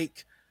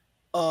 like,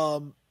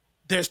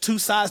 there's two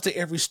sides to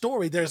every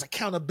story. There's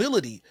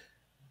accountability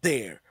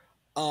there.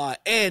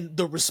 And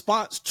the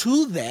response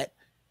to that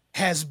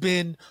has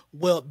been,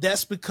 well,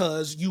 that's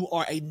because you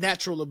are a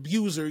natural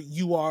abuser.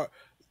 You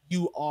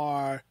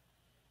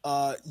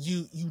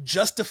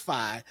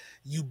justify,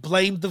 you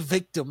blame the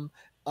victim,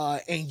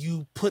 and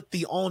you put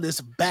the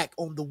onus back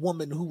on the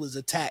woman who was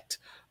attacked,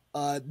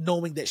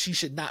 knowing that she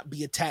should not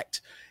be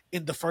attacked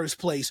in the first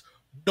place.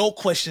 No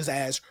questions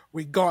asked,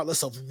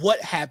 regardless of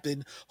what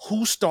happened,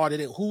 who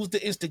started it, who's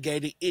the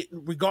instigator.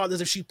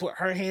 Regardless if she put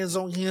her hands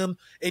on him,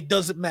 it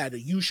doesn't matter.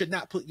 You should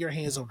not put your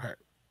hands on her.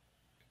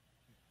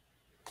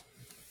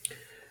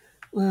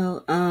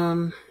 Well,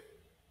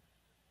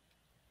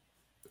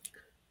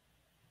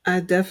 I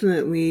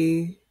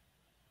definitely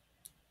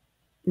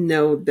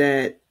know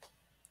that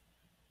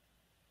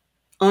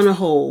on a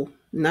whole,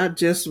 not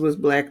just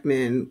with black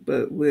men,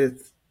 but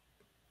with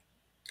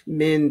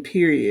men,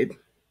 period,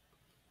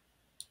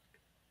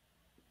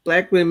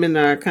 black women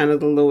are kind of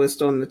the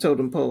lowest on the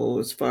totem pole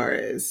as far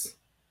as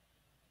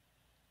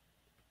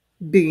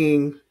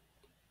being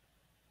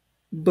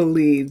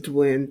believed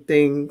when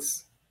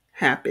things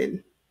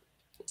happen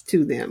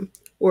to them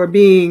or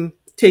being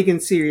taken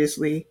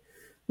seriously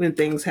when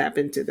things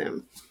happen to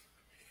them.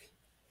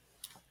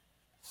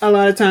 A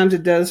lot of times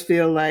it does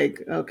feel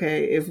like,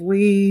 okay, if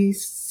we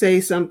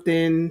say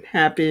something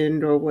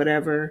happened or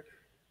whatever,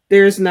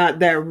 there's not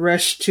that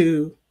rush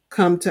to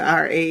come to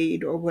our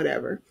aid or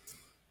whatever.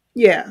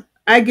 Yeah,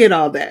 I get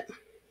all that.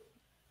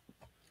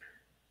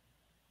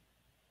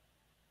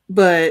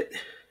 But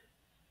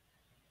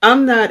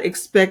I'm not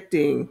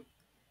expecting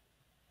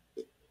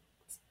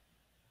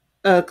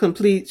a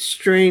complete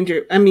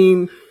stranger. I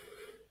mean,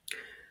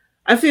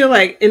 I feel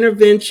like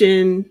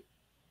intervention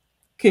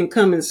can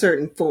come in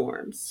certain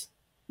forms.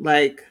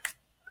 Like,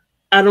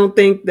 I don't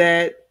think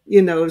that,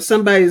 if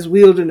somebody's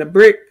wielding a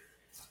brick,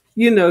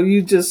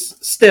 you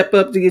just step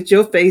up to get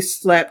your face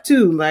slapped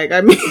too. Like,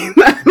 I mean,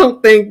 I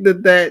don't think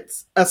that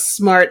that's a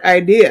smart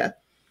idea.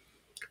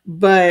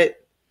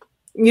 But,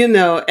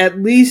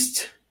 at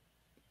least,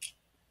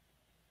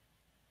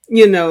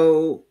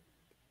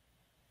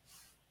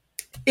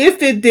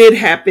 if it did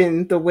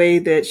happen the way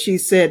that she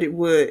said it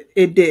would,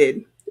 it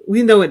did.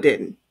 We know it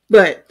didn't.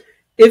 But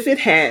if it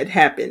had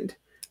happened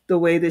the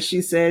way that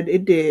she said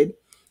it did,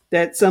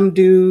 that some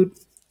dude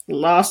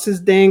lost his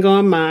dang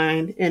on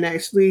mind and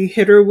actually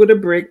hit her with a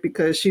brick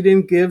because she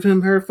didn't give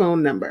him her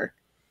phone number.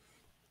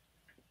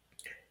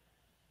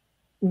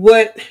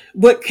 What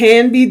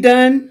can be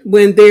done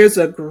when there's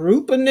a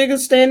group of niggas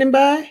standing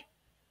by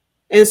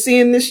and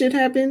seeing this shit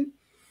happen?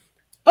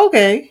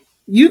 Okay,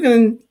 you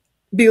can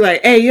be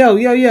like, hey, yo,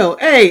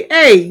 hey,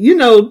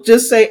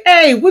 just say,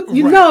 hey, what,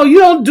 you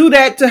don't do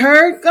that to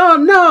her. Oh,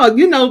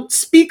 no,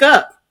 speak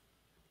up.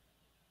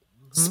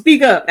 Mm-hmm.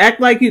 Speak up.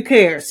 Act like you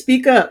care.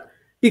 Speak up.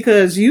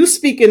 Because you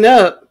speaking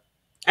up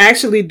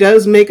actually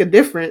does make a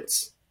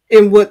difference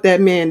in what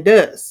that man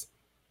does.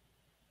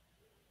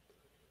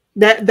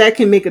 That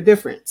can make a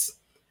difference.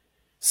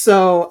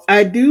 So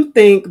I do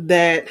think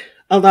that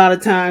a lot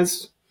of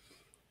times,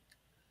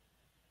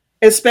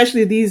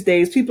 especially these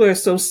days, people are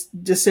so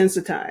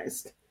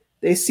desensitized.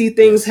 They see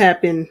things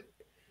happen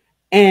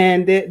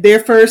and their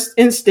first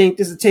instinct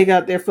is to take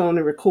out their phone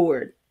and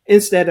record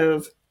instead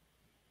of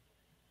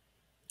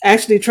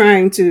actually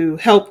trying to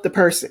help the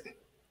person.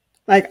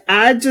 Like,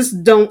 I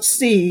just don't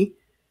see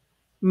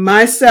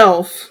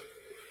myself,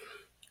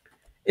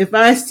 if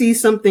I see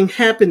something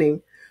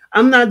happening,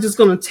 I'm not just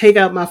going to take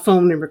out my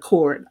phone and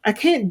record. I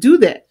can't do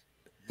that.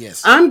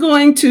 Yes. I'm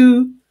going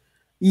to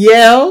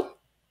yell.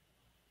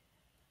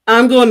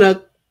 I'm going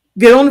to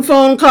get on the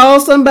phone, call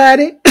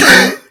somebody.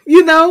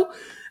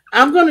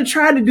 I'm going to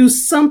try to do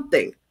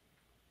something.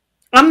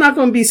 I'm not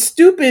going to be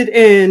stupid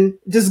and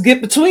just get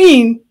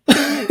between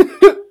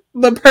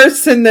the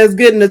person that's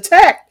getting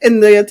attacked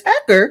and the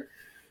attacker.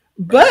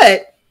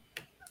 But,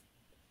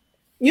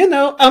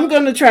 I'm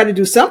going to try to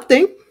do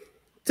something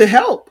to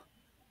help.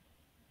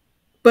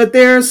 But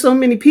there are so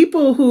many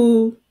people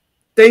who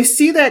they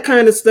see that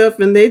kind of stuff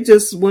and they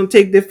just want to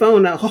take their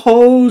phone out.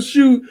 Oh,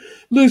 shoot.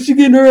 Look, she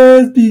getting her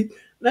ass beat.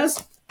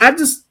 Yep.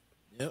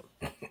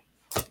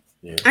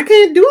 Yeah. I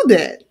can't do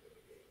that.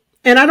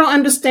 And I don't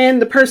understand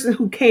the person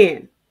who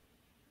can.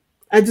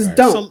 I just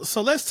don't.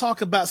 So let's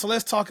talk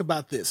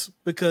about this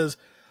because,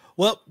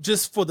 well,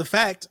 just for the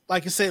fact,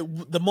 like I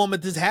said, the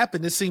moment this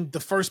happened, it seemed the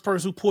first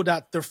person who pulled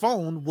out their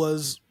phone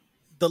was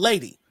the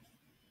lady.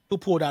 who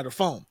pulled out her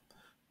phone.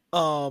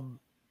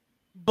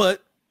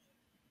 But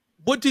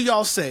what do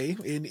y'all say?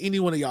 And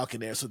any one of y'all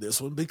can answer this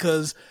one,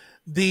 because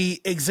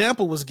the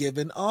example was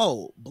given.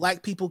 Oh,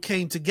 black people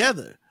came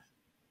together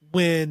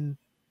when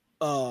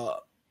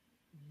we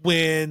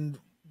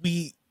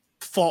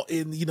fought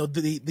in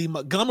the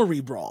Montgomery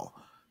brawl.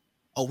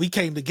 Oh, we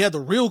came together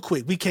real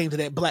quick. We came to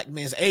that black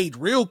man's aid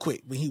real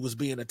quick when he was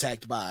being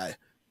attacked by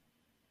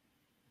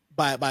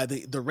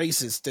the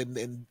racist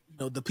and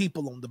the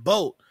people on the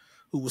boat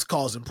who was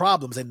causing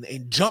problems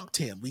and jumped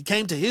him. We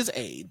came to his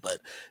aid, but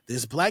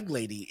this black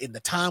lady, in the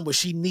time where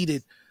she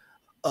needed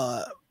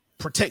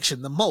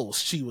protection the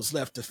most, she was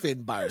left to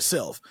fend by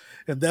herself.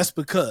 And that's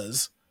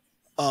because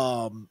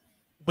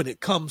when it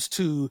comes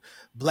to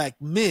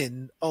black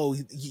men,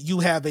 you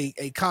have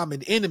a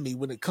common enemy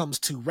when it comes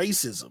to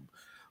racism.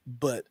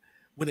 But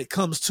when it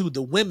comes to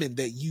the women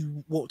that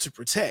you want to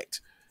protect,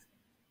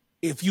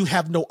 if you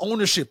have no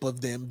ownership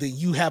of them, then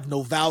you have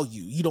no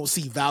value. You don't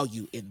see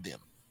value in them.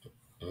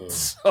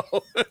 So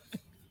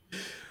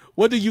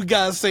what do you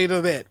guys say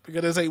to that?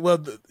 Because they say,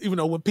 well,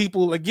 when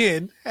people,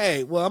 again,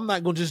 hey, well, I'm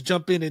not going to just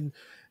jump in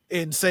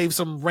and save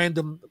some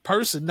random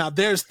person. Now,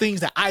 there's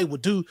things that I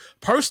would do.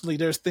 Personally,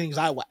 there's things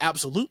I would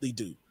absolutely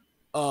do.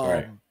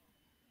 Right.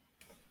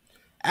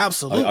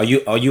 Absolutely.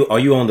 Are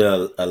you on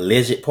the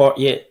alleged part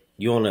yet?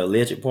 You on the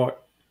alleged part?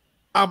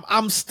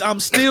 I'm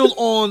still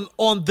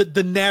on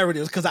the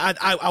narratives, because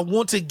I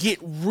want to get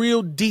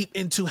real deep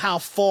into how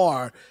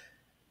far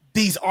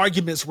these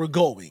arguments were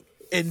going,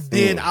 and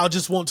then I'll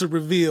just want to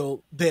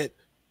reveal the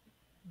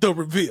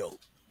reveal,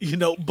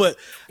 But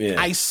yeah.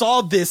 I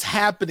saw this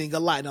happening a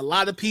lot, and a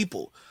lot of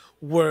people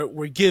were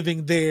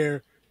giving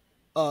their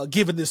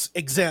giving this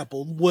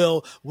example.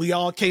 Well, we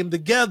all came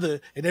together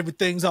and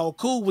everything's all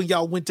cool when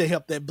y'all went to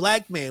help that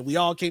black man. We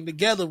all came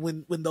together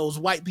when those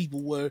white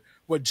people were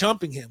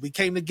jumping him. We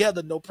came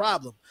together, no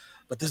problem.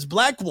 But this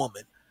black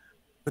woman,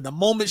 when the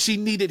moment she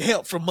needed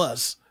help from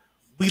us,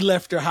 we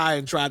left her high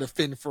and tried to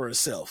fend for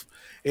herself.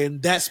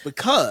 And that's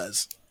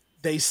because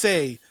they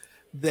say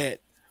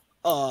that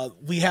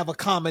we have a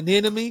common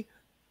enemy.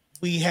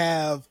 We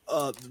have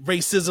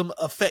racism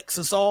affects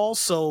us all.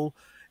 So,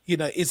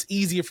 it's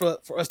easier for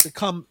us to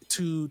come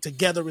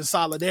together in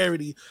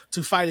solidarity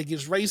to fight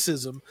against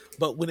racism.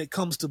 But when it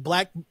comes to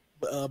black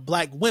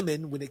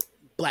women,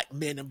 black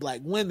men and black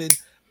women,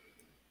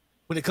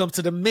 when it comes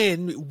to the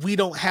men, we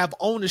don't have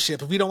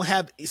ownership. If we don't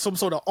have some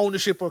sort of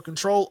ownership or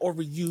control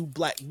over you,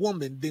 black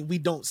woman, then we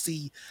don't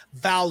see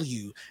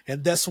value.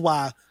 And that's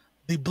why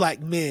the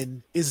black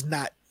men is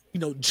not,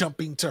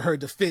 jumping to her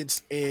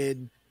defense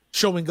and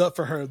showing up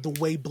for her the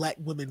way black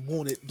women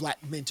wanted black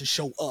men to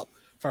show up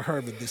for her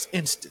in this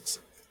instance.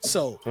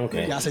 So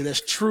y'all say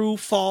that's true,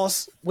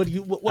 false? What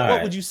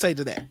would you say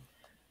to that?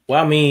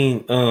 Well, I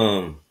mean,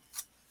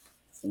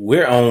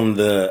 we're on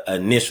the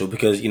initial,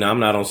 because I'm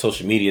not on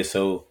social media,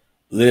 so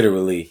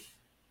literally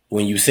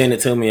when you sent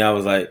it to me, I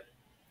was like,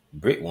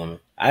 brick woman.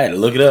 I had to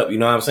look it up, you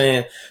know what I'm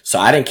saying? So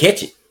I didn't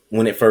catch it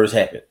when it first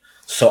happened.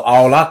 So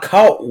all I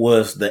caught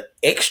was the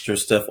extra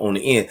stuff on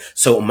the end.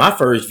 So my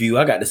first view,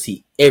 I got to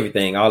see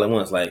everything all at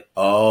once. Like,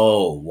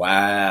 oh,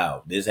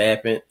 wow, this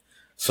happened.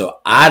 So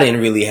I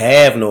didn't really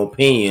have no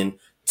opinion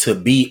to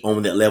be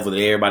on that level that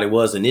everybody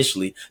was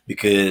initially,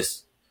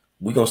 because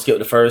we're going to skip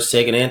the first,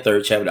 second, and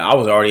third chapter. I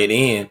was already at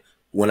the end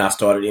when I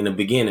started in the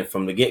beginning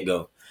from the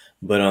get-go.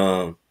 But,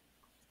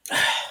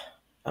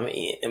 I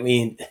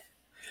mean,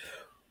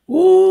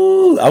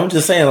 I'm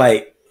just saying,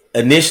 like,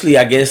 initially,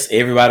 I guess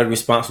everybody's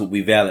response would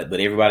be valid, but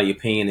everybody's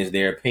opinion is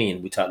their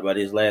opinion. We talked about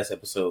this last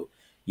episode.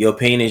 Your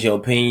opinion is your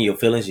opinion. Your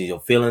feelings is your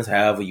feelings.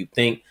 However you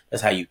think,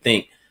 that's how you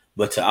think.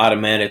 But to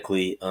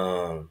automatically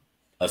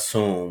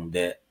assume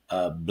that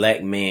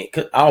black men,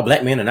 cause all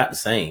black men are not the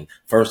same,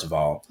 first of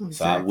all. Exactly.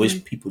 So I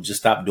wish people just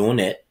stop doing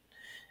that.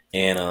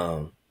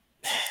 And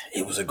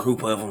it was a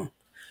group of them.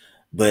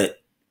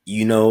 But,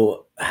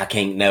 I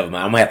can't, never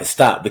mind. I'm going to have to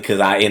stop because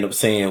I end up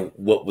saying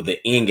what the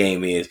end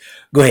game is.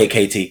 Go ahead,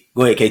 KT.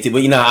 But,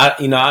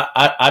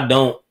 I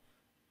don't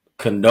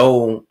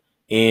condone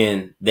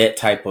in that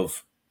type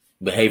of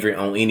behavior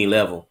on any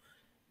level.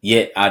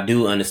 Yet I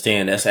do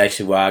understand that's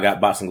actually why I got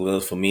boxing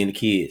gloves for me and the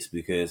kids,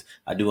 because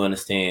I do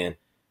understand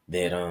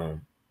that,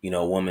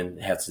 women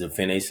have to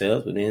defend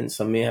themselves, but then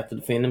some men have to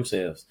defend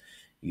themselves.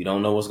 You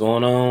don't know what's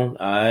going on. All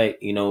right.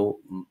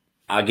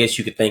 I guess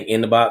you could think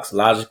in the box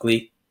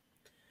logically.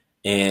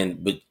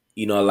 But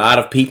a lot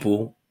of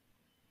people,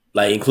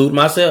 like including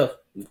myself,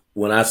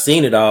 when I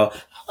seen it all, I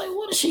was like,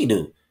 what did she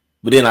do?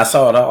 But then I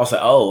saw it all, I was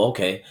like, oh,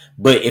 okay.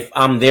 But if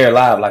I'm there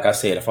live, like I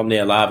said, if I'm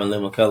there live in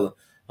living color,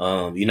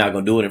 you're not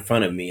going to do it in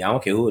front of me. I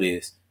don't care who it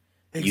is.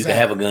 Exactly. You can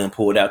have a gun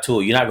pulled out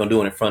too. You're not going to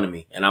do it in front of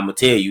me. And I'm going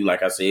to tell you,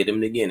 like I said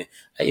in the beginning,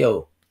 hey,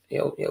 yo,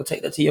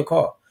 take that to your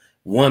car.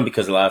 One,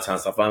 because a lot of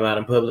times if I'm out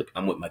in public,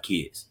 I'm with my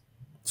kids.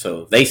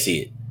 So they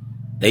see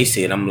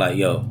it. I'm like,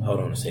 yo, hold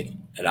on a second.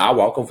 And I'll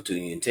walk over to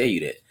you and tell you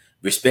that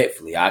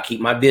respectfully. I'll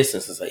keep my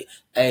distance and say,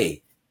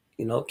 hey,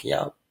 can y'all,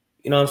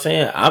 you know what I'm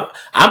saying?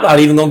 I'm not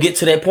even going to get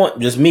to that point.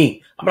 Just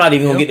me. I'm not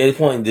even going to get to that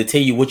point to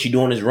tell you what you're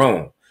doing is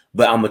wrong.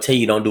 But I'm gonna tell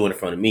you don't do it in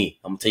front of me.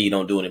 I'm gonna tell you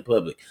don't do it in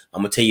public.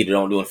 I'm gonna tell you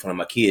don't do it in front of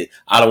my kids.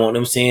 I don't want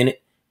them seeing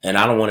it, and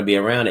I don't want to be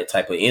around that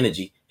type of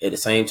energy. At the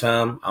same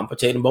time, I'm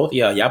protecting both of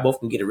y'all. Y'all both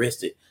can get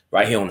arrested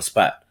right here on the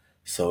spot.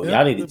 So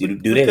y'all need to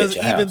do that at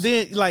your even house.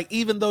 then, like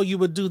even though you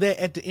would do that,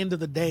 at the end of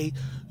the day,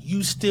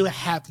 you still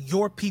have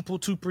your people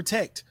to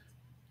protect.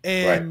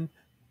 And Right.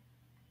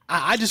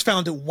 I just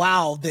found it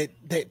wild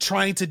that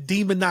trying to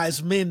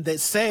demonize men that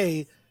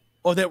say,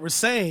 or that were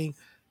saying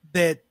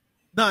that,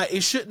 nah,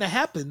 it shouldn't have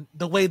happened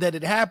the way that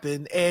it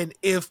happened. And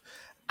if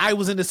I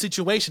was in a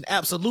situation,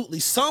 absolutely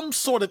some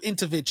sort of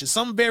intervention,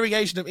 some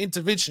variation of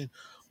intervention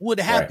would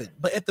Right. happen.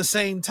 But at the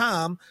same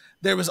time,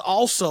 there is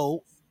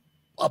also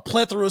a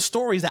plethora of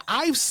stories that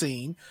I've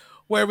seen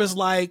where it was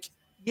like,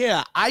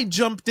 yeah, I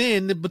jumped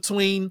in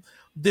between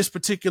this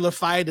particular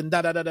fight and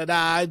da da da da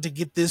da to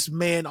get this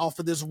man off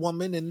of this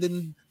woman, and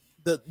then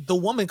the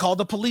woman called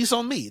the police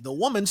on me. The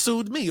woman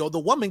sued me, or the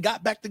woman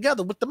got back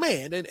together with the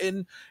man,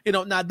 and you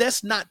know, now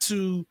that's not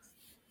to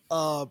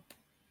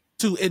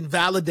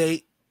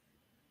invalidate,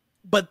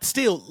 but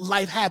still,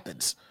 life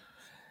happens,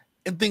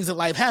 and things in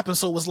life happen.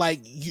 So it was like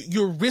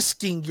you're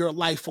risking your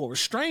life for a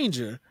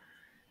stranger,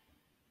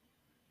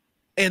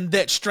 and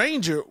that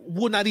stranger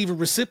will not even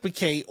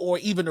reciprocate or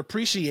even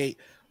appreciate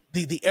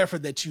the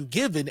effort that you've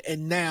given.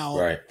 And now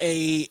Right.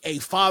 a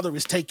father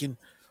is taken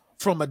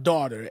from a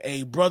daughter,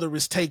 a brother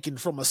is taken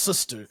from a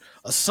sister,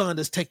 a son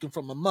is taken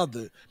from a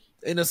mother.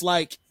 And it's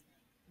like,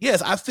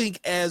 yes, I think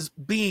as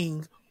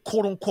being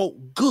quote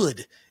unquote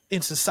good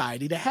in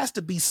society, there has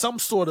to be some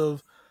sort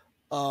of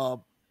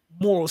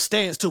moral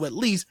stance to at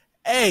least,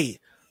 hey,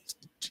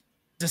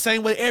 the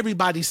same way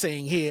everybody's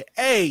saying here,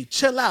 hey,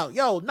 chill out,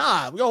 yo,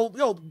 nah,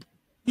 yo,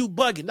 you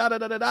bugging, da da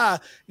da da da,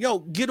 yo,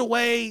 get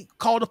away,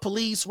 call the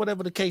police,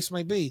 whatever the case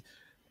may be,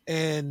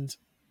 and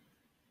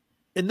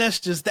that's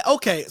just that.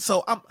 Okay,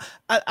 so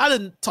I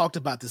didn't talked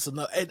about this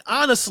enough, and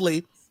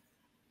honestly,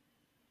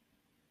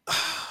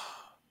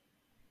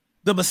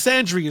 the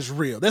misandry is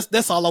real.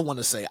 That's all I want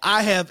to say.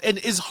 I have, and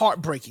it's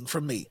heartbreaking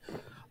for me,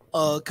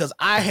 because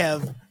I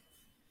have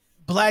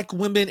black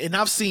women, and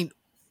I've seen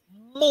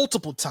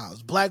multiple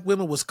times black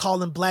women was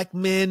calling black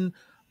men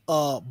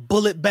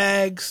bullet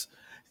bags,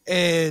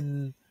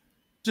 and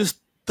just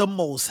the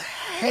most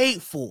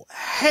hateful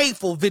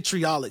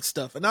vitriolic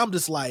stuff. And I'm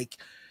just like,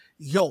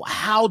 yo,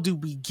 how do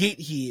we get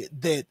here?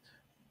 That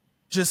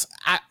just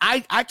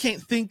I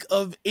can't think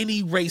of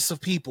any race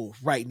of people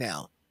right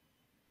now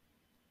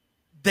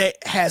that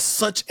has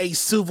such a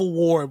civil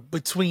war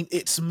between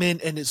its men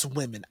and its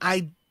women.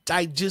 I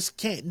just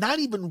can't. Not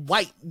even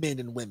white men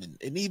and women,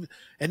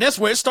 and that's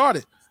where it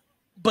started.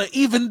 But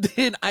even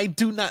then, I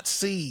do not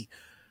see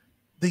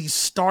the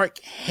stark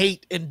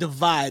hate and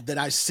divide that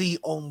I see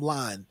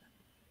online.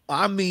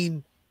 I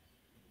mean,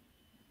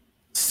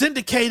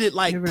 syndicated,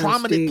 like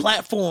prominent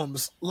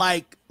platforms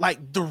like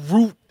The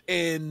Root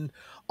and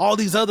all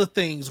these other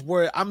things,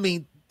 where I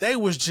mean they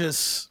was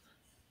just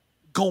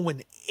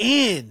going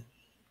in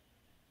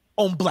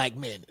on black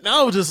men, and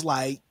I was just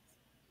like,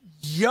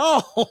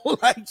 yo,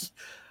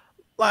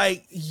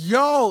 like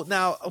yo.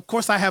 Now, of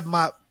course, I have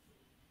my,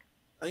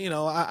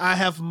 I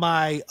have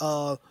my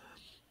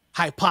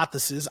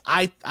hypothesis.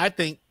 I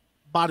think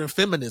modern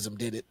feminism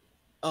did it,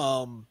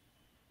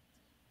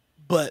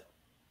 but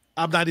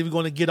I'm not even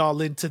going to get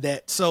all into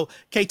that. So,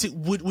 KT,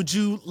 would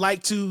you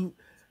like to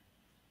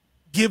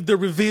give the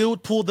reveal,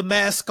 pull the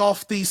mask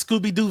off the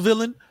Scooby-Doo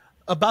villain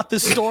about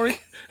this story?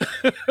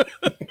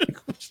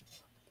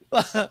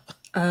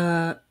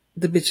 The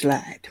bitch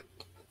lied.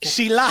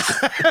 She lied.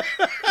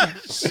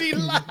 She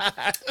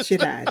lied. She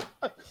lied.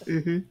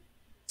 Mm-hmm.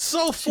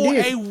 So for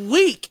a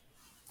week,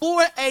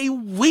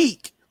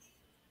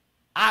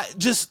 I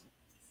just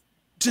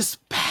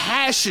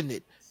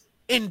passionate,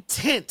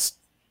 intense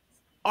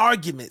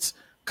arguments,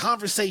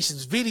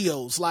 conversations,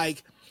 videos.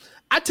 Like,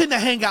 I tend to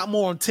hang out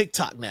more on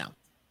TikTok now.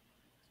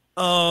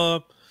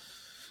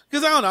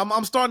 Because I don't know,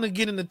 I'm starting to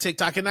get into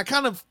TikTok, and I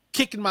kind of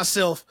kicking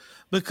myself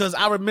because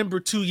I remember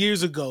 2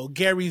 years ago,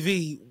 Gary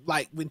V,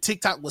 like when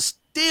TikTok was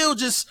still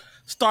just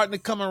starting to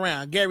come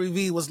around, Gary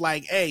V was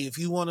like, hey, if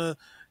you want to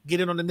get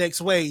in on the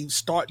next wave,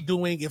 start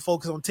doing and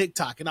focus on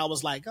TikTok. And I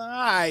was like, all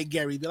right,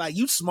 Gary V, like,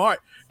 you smart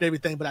and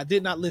everything, but I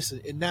did not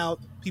listen. And now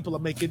people are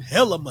making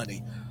hella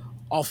money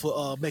off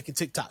of making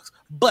TikToks.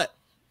 But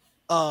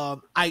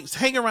I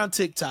hang around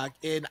TikTok,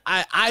 and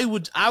I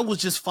would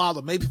just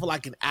follow maybe for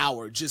like an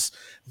hour, just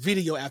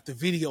video after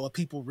video of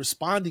people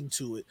responding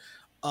to it,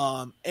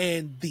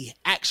 and the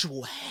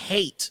actual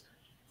hate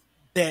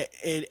that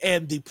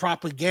and the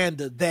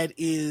propaganda that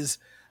is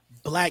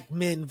black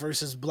men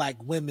versus black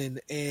women,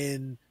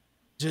 and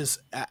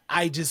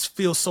I just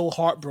feel so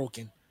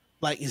heartbroken.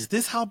 Like, is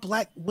this how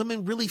black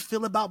women really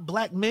feel about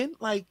black men?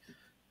 Like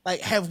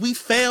have we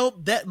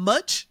failed that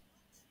much?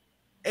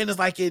 And it's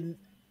like,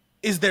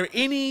 is there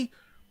any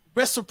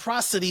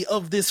reciprocity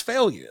of this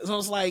failure? So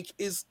it's like,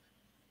 is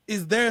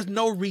there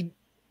no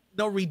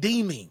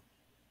redeeming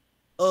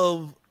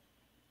of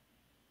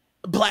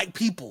black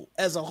people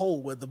as a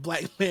whole, where the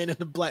black man and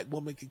the black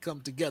woman can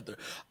come together.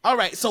 All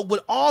right. So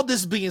with all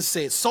this being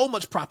said, so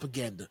much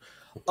propaganda,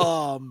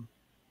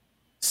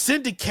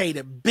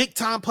 syndicated big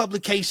time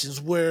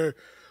publications were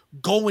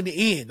going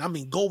in on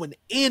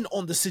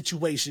the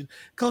situation.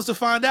 Comes to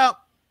find out,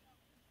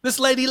 this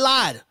lady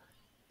lied.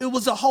 It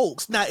was a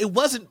hoax. Now, it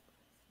wasn't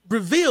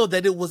revealed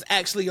that it was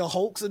actually a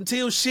hoax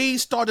until she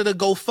started a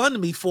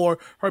GoFundMe for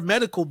her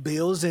medical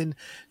bills, and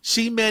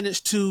she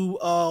managed to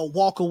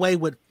walk away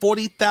with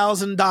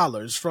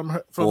 $40,000 from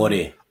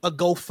a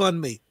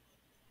GoFundMe.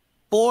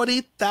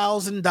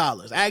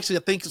 $40,000. Actually,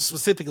 I think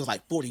specifically it was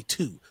like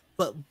 42,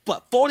 but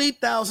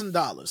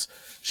 $40,000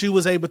 she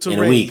was able to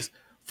raise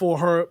for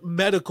her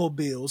medical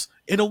bills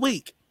in a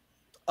week.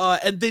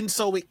 And then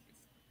so it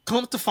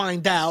comes to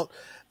find out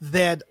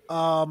that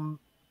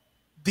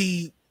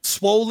the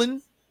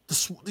swollen,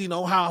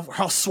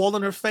 how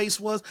swollen her face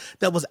was,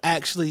 that was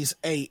actually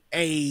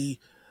an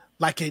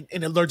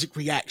allergic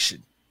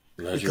reaction.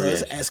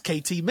 Because as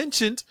KT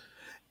mentioned,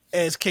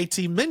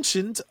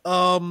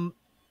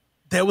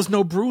 there was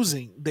no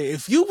bruising there.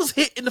 If you was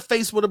hit in the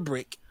face with a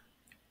brick,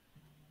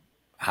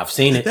 I've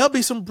seen it. There'll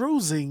be some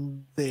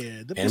bruising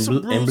there. There'll be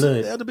some bruising.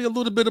 Blood. There'll be a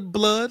little bit of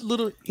blood.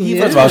 First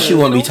of all, she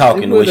wouldn't be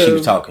talking the way she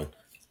was talking.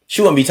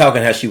 She wouldn't be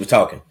talking how she was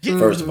talking.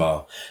 First of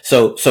all,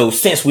 so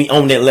since we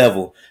on that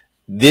level,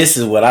 this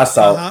is what I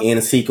saw in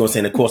a sequence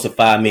in the course of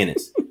 5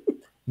 minutes.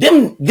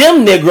 Them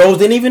Negroes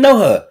didn't even know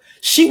her.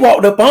 She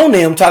walked up on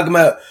them talking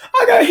about,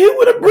 I got hit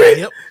with a brick.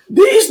 Yep.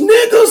 These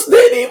niggas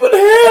didn't even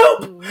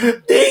help.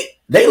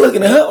 They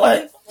looking at her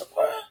like,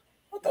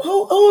 what the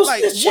whole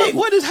like, this chick?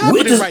 What is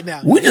happening right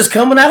now? We just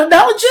coming out of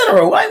Dollar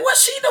General. Like,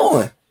 what's she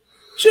doing?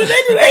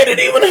 They didn't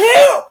even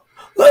help.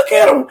 Look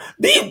at them.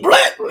 These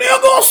black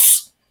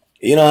niggas.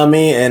 You know what I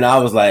mean? And I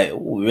was like,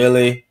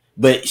 really?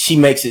 But she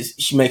makes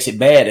it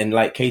bad. And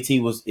like KT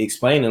was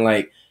explaining,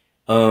 like,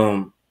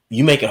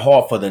 you make it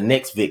hard for the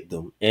next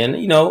victim. And,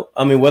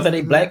 whether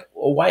they black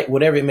or white,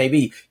 whatever it may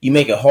be, you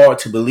make it hard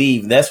to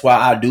believe. That's why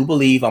I do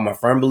believe, I'm a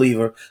firm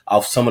believer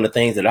of some of the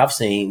things that I've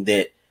seen,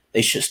 that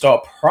they should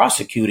start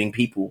prosecuting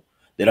people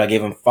that are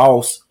giving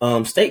false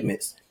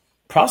statements,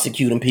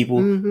 prosecuting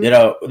people that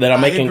are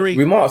making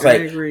remarks.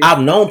 Like,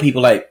 I've known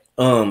people like,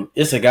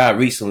 it's a guy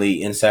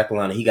recently in South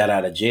Carolina. He got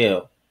out of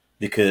jail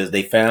because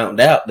they found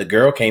out the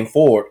girl came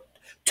forward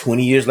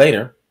 20 years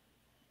later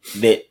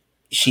that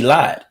she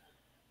lied.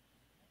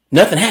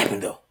 Nothing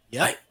happened though.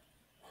 Yep. Like,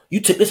 you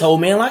took this whole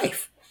man's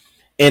life.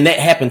 And that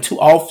happened too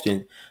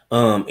often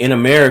in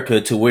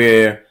America to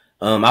where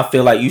I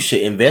feel like you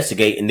should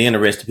investigate and then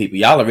arrest the people.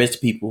 Y'all arrest the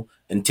people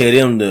and tell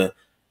them to,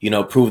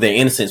 prove their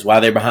innocence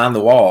while they're behind the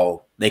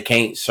wall. They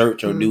can't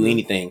search or do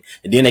anything.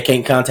 And then they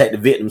can't contact the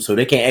victim, so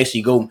they can't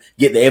actually go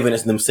get the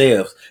evidence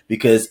themselves.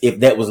 Because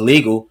if that was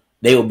legal,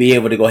 they would be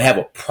able to go have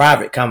a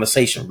private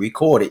conversation,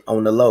 record it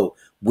on the low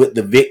with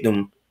the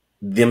victim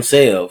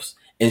themselves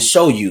and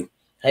show you,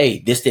 hey,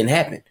 this didn't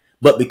happen.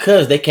 But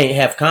because they can't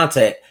have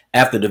contact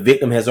after the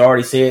victim has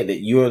already said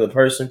that you're the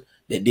person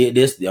that did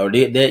this or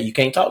did that, you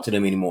can't talk to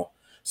them anymore.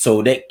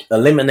 So that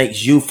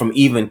eliminates you from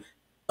even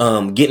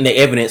getting the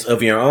evidence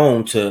of your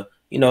own to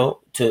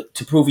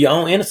prove your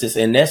own innocence.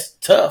 And that's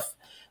tough.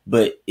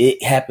 But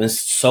it happens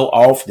so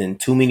often,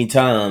 too many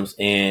times.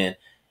 And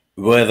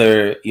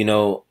whether,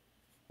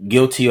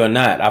 guilty or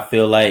not, I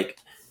feel like,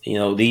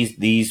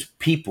 these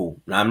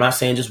people, I'm not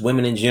saying just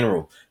women in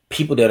general,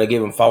 people that are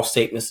giving false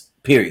statements,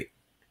 period.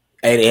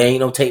 It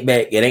ain't no take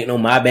back. It ain't no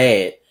my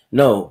bad.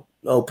 No,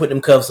 put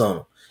them cuffs on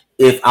them.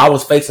 If I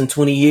was facing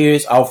 20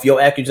 years off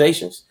your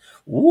accusations,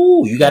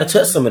 you got to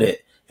touch some of that.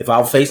 If I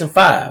was facing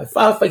 5, if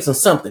I was facing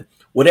something,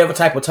 whatever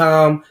type of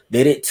time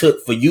that it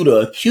took for you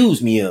to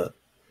accuse me of,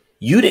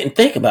 you didn't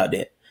think about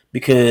that.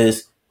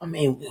 Because,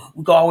 we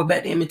go all the way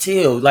back to Emmett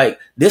Till. Like,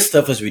 this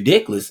stuff is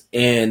ridiculous.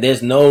 And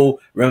there's no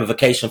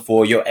ramification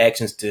for your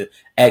actions to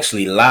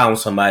actually lie on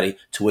somebody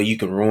to where you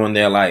can ruin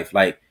their life.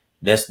 Like,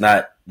 that's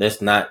not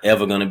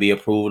ever going to be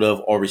approved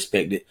of or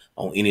respected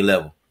on any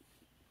level.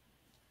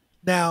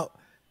 Now,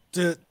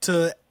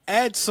 to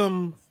add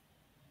some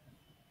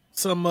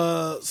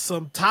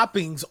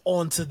toppings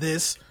onto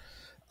this,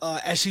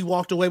 as she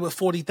walked away with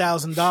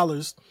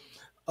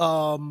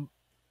 $40,000,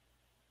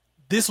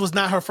 this was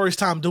not her first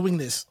time doing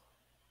this.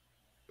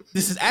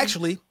 This is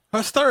actually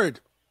her third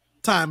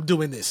time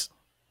doing this.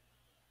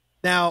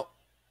 Now,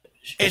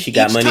 she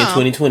got money in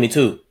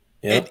 2022.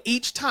 Yep. And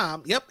each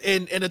time,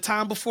 and a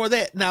time before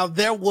that. Now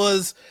there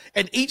was,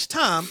 and each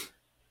time,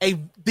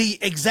 the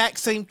exact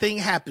same thing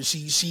happened.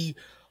 She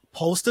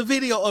posted a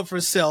video of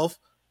herself,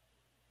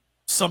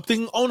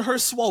 something on her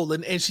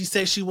swollen, and she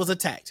said she was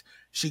attacked.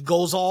 She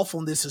goes off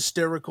on this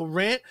hysterical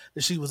rant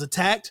that she was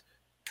attacked.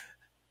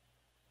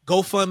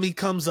 GoFundMe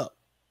comes up.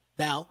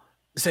 Now,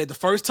 they say the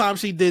first time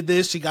she did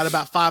this, she got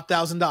about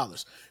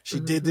 $5,000. She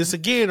did this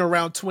again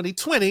around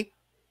 2020.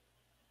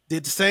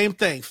 Did the same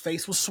thing.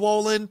 Face was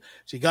swollen.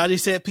 He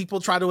said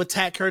people tried to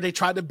attack her. They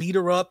tried to beat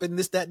her up and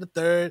this, that, and the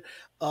third.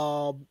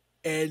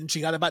 And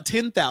she got about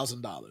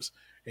 $10,000.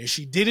 And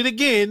she did it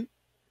again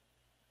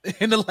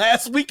in the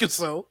last week or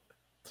so.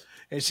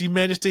 and she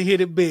managed to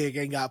hit it big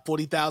and got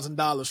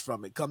 $40,000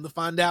 from it. Come to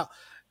find out,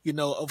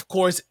 of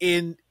course,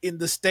 in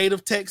the state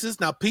of Texas,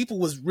 now people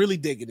was really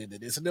digging into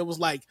this, and it was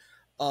like,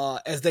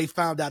 as they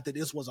found out that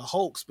this was a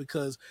hoax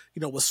because,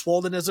 as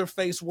swollen as her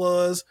face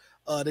was,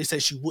 they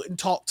said she wouldn't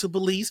talk to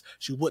police.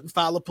 She wouldn't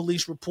file a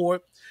police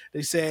report.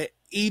 They said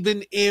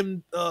even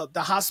in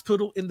the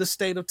hospital in the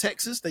state of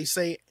Texas, they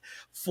say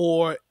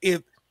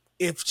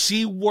if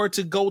she were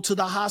to go to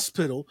the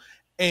hospital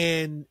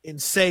and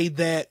say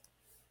that,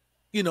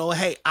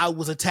 hey, I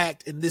was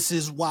attacked and this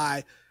is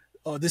why,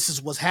 this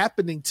is what's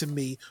happening to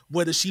me,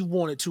 whether she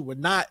wanted to or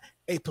not,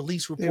 a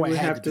police report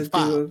had to be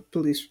filed. Do a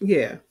police,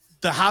 yeah.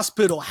 The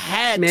hospital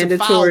had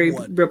mandatory to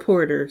file one.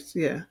 Reporters,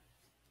 yeah.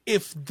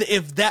 If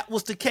that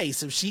was the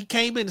case, if she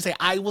came in and say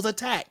I was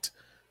attacked,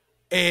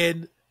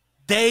 and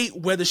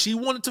whether she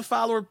wanted to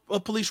file a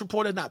police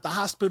report or not, the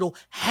hospital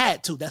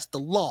had to. That's the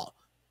law,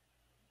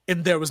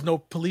 and there was no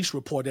police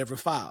report ever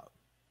filed.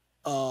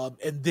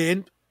 And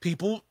then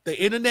the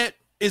internet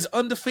is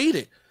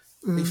undefeated.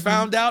 Mm-hmm. They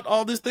found out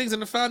all these things,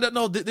 and they found out,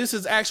 no, this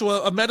is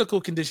actual a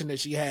medical condition that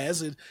she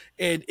has, and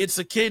it's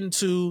akin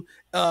to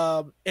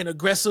an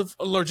aggressive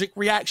allergic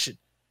reaction.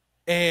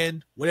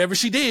 And whatever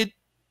she did,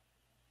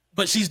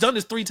 but she's done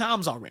this 3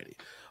 times already.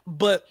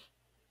 But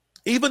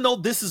even though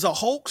this is a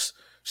hoax,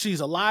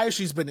 she's a liar,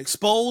 she's been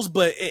exposed,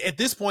 but at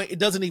this point, it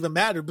doesn't even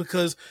matter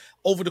because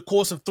over the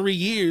course of 3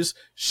 years,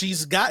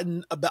 she's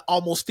gotten about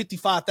almost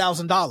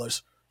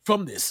 $55,000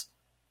 from this.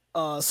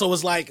 So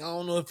it's like, I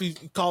don't know if you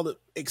call it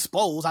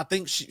exposed. I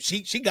think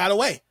she got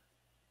away.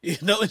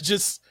 It's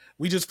just,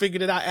 we just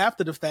figured it out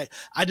after the fact.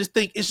 I just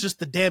think it's just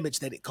the damage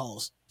that it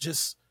caused.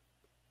 Just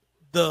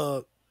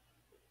the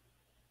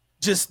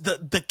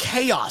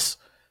chaos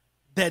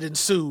that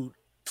ensued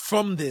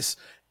from this,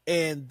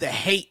 and the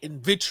hate and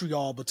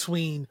vitriol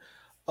between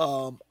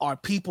our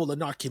people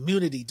and our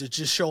community, to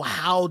just show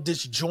how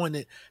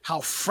disjointed,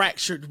 how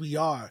fractured we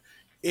are.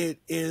 It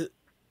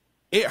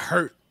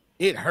hurt.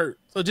 It hurt.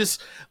 So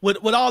just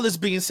with all this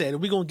being said,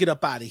 and we're going to get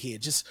up out of here,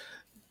 just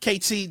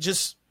KT,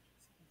 just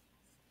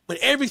with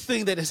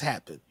everything that has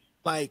happened,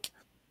 like,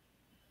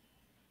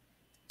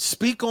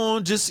 speak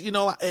on just,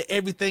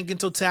 everything in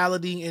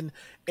totality,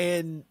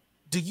 and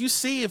do you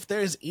see if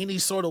there's any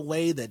sort of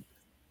way that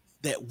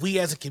we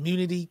as a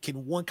community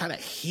can kind of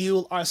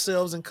heal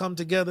ourselves and come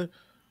together?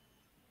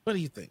 What do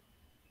you think?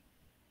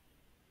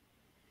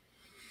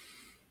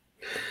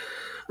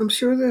 I'm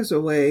sure there's a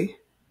way.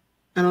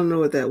 I don't know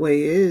what that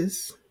way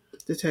is,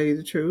 to tell you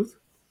the truth.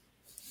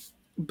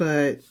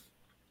 But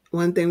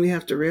one thing we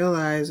have to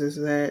realize is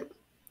that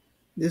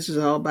this is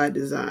all by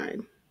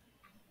design.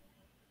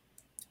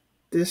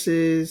 This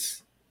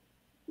is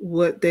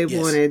what they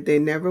wanted. They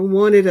never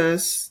wanted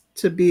us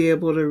to be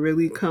able to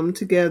really come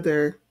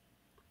together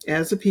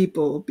as a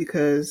people,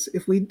 because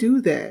if we do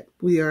that,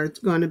 we are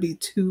going to be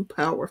too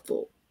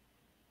powerful.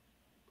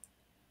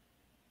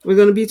 We're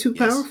going to be too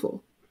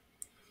powerful.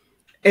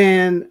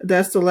 And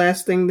that's the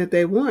last thing that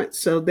they want.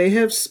 So they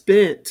have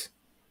spent,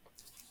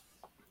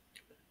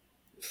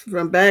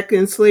 from back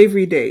in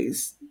slavery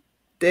days,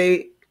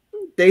 they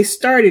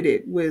started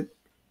it with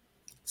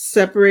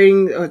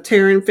separating or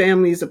tearing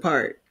families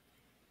apart.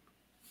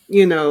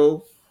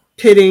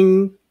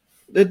 Pitting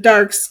the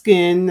dark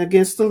skin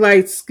against the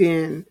light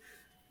skin.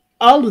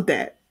 All of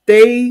that.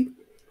 They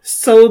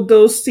sowed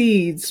those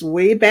seeds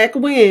way back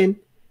when,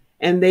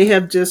 and they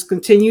have just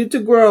continued to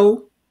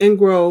grow and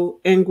grow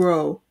and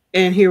grow.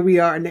 And here we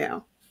are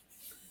now.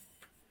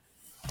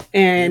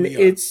 And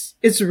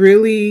it's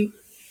really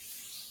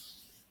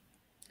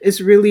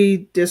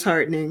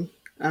disheartening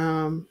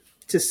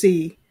to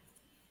see,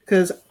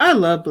 because I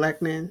love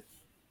black men.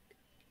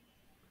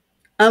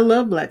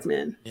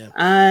 Yeah.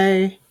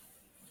 I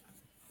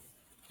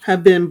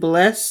have been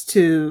blessed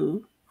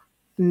to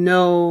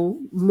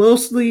know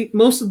most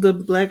of the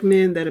black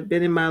men that have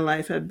been in my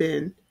life have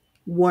been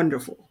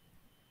wonderful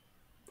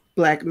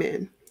black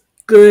men.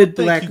 Good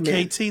black men.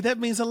 Thank you, KT. That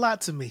means a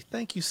lot to me.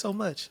 Thank you so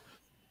much.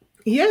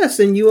 Yes,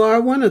 and you are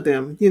one of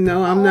them.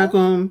 I'm not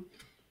going.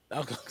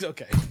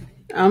 Okay.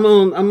 I'm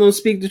gonna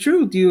speak the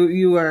truth.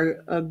 You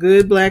are a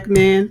good black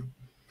man.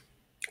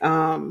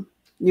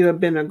 You have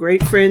been a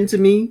great friend to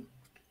me.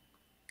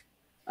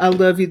 I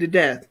love you to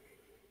death.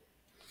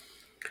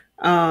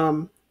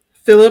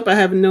 Philip, I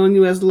haven't known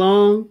you as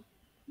long,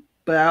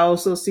 but I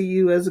also see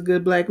you as a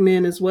good black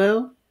man as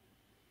well.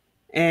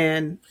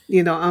 And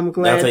I'm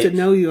glad to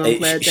know you. I'm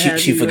glad to have you.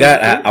 She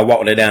forgot I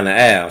walked her down the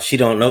aisle. She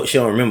don't know. She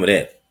don't remember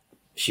that.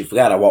 She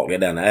forgot I walked her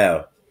down the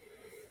aisle.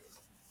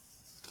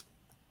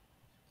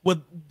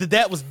 Well,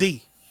 that was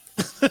D.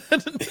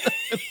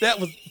 that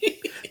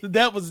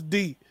was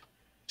D.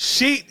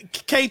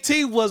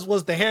 KT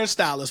was the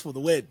hairstylist for the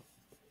wedding.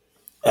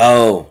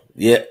 Oh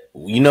yeah,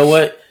 you know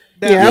what?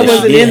 Yeah, I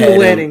wasn't in the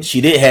wedding.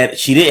 She did have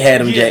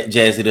him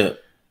jazz it up.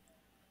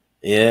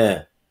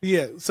 Yeah.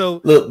 Yeah.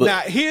 So now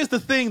here's the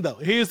thing, though.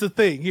 Here's the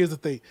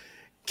thing.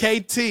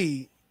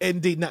 KT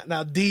and D.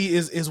 Now D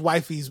is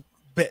wifey's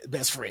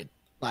best friend.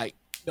 Like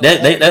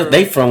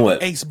they from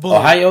what? Ace Bull,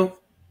 Ohio,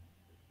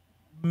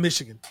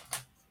 Michigan.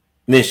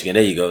 Michigan.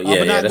 There you go.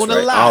 Yeah, I'm not that's gonna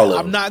right. lie. All of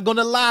I'm them. not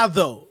gonna lie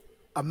though.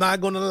 I'm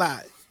not gonna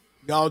lie.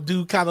 Y'all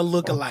do kind of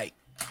look alike,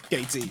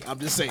 KT. I'm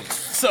just saying.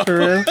 So For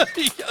real?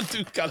 y'all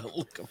do kind of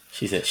look alike.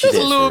 She said Just a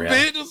for little real.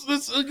 bit.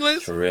 Just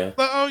English. For real.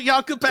 But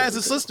y'all could pass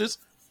as sisters.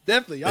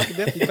 Definitely, y'all can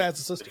definitely pass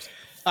as sisters.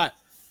 All right.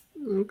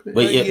 Okay.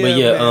 But yeah, man,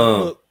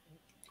 look.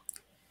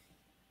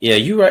 yeah,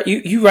 you right.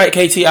 You right,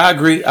 KT. I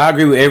agree. I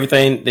agree with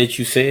everything that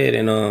you said,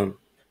 and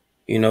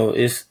you know,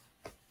 it's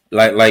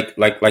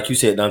like you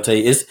said, Dante.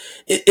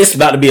 It's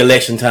about to be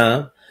election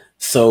time,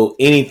 so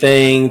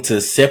anything to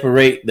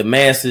separate the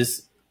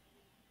masses,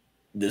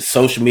 the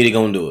social media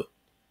gonna do it.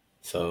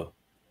 So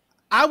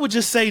I would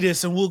just say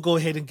this, and we'll go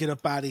ahead and get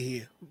up out of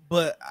here.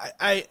 But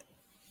I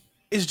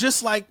it's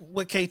just like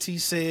what KT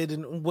said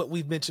and what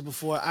we've mentioned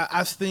before.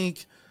 I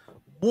think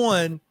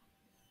one,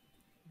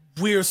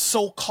 we're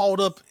so caught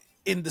up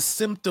in the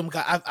symptom.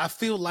 I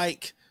feel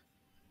like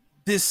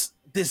this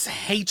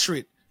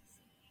hatred,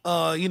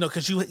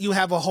 because you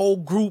have a whole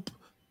group,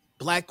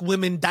 black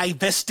women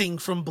divesting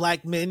from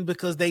black men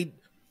because they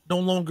no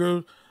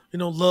longer,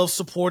 love,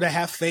 support, or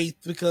have faith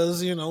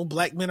because,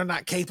 black men are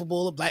not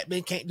capable, black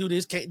men can't do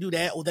this, can't do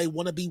that, or they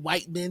want to be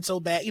white men so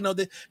bad,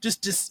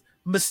 just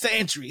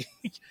misandry.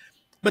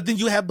 But then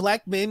you have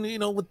black men,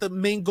 with the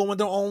men going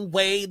their own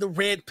way, the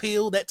red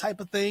pill, that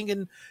type of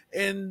thing,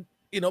 and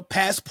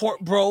passport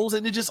bros,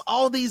 and it's just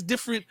all these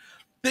different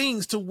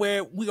things to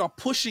where we are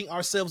pushing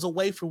ourselves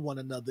away from one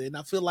another. And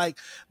I feel like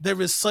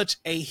there is such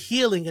a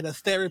healing and a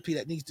therapy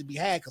that needs to be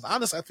had. Because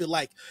honestly, I feel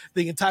like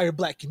the entire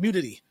black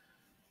community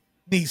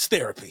needs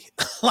therapy.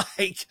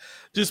 Like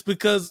just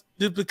because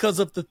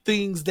of the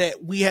things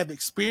that we have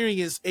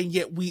experienced, and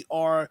yet we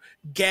are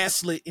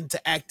gaslit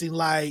into acting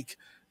like,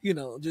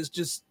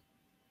 just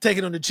take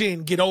it on the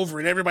chin, get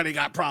over it. Everybody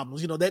got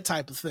problems, that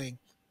type of thing.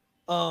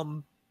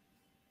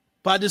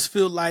 But I just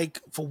feel like,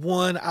 for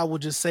one, I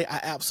would just say I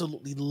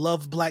absolutely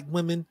love black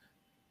women.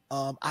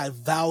 I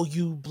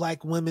value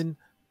black women.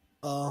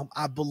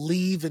 I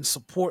believe and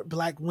support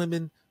black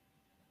women.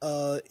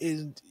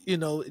 And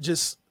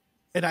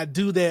I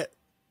do that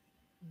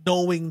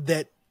knowing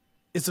that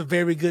it's a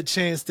very good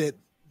chance that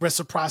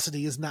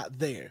reciprocity is not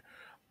there.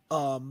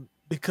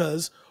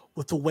 Because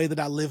with the way that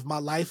I live my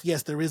life,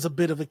 yes, there is a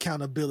bit of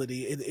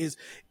accountability.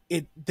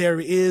 There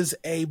is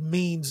a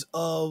means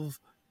of,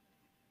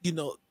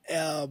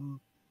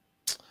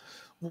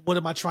 what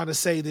am I trying to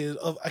say there,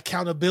 of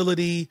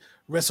accountability,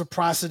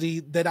 reciprocity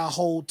that I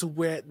hold to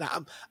where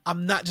now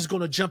I'm not just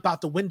going to jump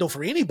out the window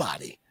for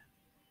anybody.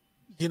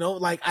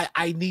 Like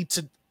I need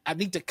to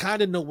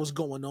kind of know what's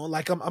going on.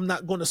 Like I'm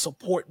not going to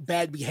support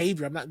bad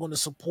behavior. I'm not going to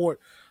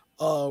support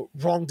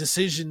wrong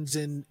decisions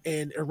and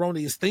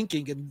erroneous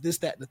thinking and this,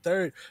 that, and the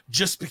third,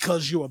 just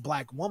because you're a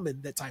black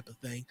woman, that type of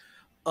thing.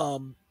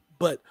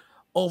 But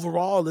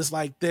overall, it's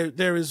like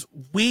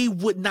we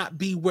would not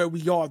be where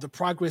we are, the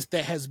progress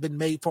that has been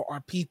made for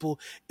our people,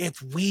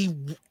 if we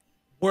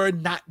were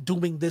not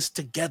doing this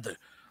together.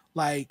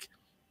 Like,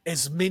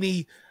 as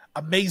many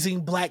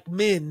amazing black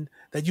men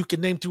that you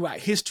can name throughout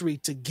history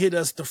to get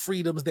us the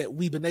freedoms that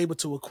we've been able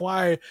to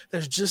acquire,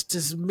 there's just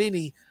as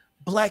many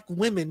black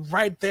women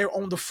right there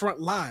on the front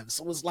lines.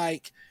 So it's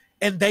like,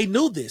 and they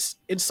knew this.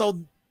 And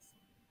so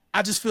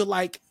I just feel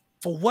like,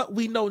 for what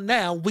we know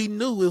now, we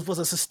knew it was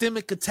a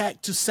systemic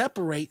attack to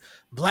separate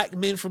black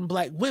men from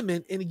black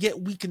women, and yet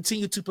we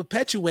continue to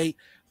perpetuate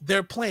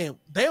their plan.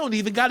 They don't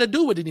even got to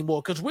do it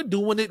anymore because we're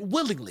doing it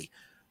willingly.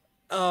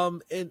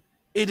 And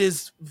it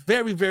is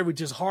very, very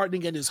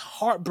disheartening, and it's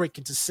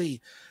heartbreaking to see,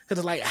 because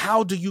it's like,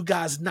 how do you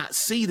guys not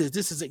see this?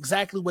 This is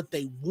exactly what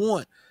they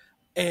want.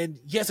 And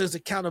yes, there's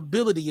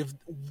accountability. If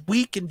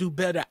we can do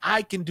better,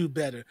 I can do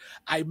better.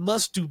 I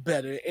must do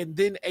better. And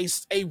then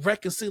a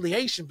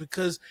reconciliation,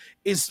 because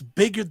it's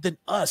bigger than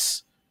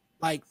us.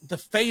 Like, the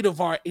fate of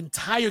our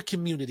entire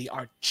community,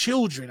 our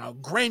children, our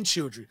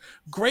grandchildren,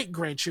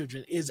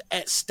 great-grandchildren is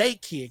at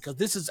stake here, because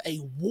this is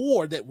a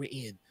war that we're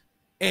in.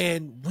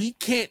 And we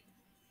can't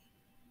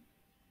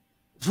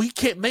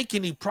make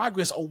any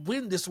progress or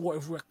win this war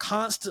if we're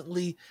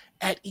constantly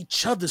at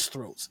each other's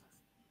throats.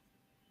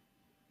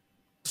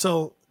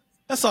 So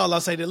that's all I'll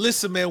say. That,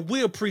 listen, man,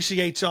 we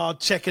appreciate y'all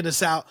checking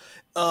us out.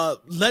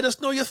 Let us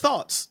know your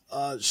thoughts.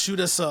 Shoot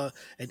us an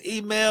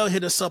email.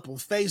 Hit us up on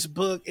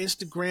Facebook,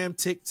 Instagram,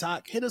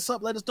 TikTok. Hit us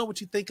up. Let us know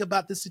what you think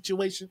about this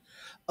situation.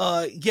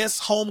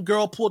 Yes,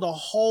 homegirl pulled a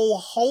whole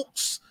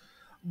hoax,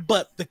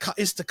 but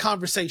it's the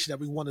conversation that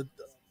we want to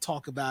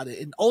talk about it.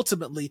 And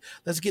ultimately,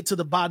 let's get to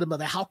the bottom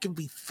of it. How can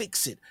we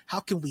fix it?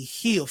 How can we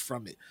heal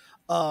from it?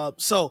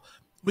 So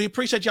we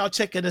appreciate y'all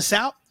checking us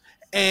out.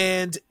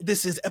 And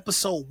this is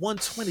episode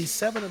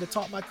 127 of the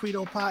Talk My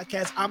Credo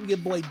podcast. I'm your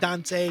boy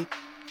Dante.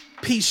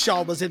 P.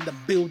 Shaw was in the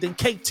building.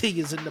 KT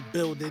is in the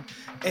building.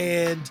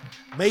 And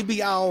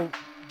maybe I'll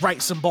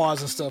write some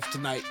bars and stuff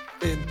tonight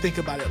and think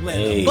about it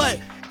later. Hey. But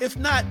if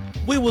not,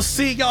 we will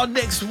see y'all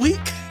next week.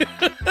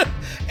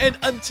 And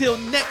until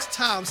next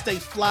time, stay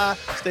fly,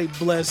 stay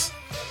blessed.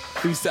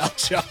 Peace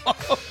out, y'all.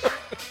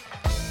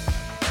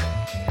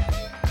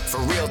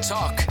 For real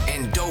talk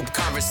and dope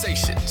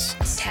conversations.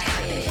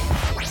 Tap in.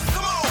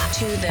 Come on.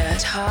 to the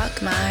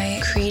Talk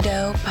My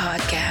Credo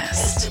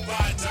podcast.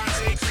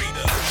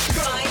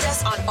 Find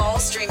us on all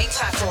streaming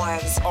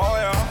platforms. Oh,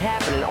 yeah.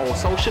 Happening on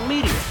social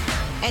media.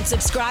 And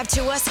subscribe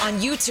to us on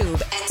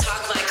YouTube and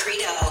Talk My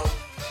Credo.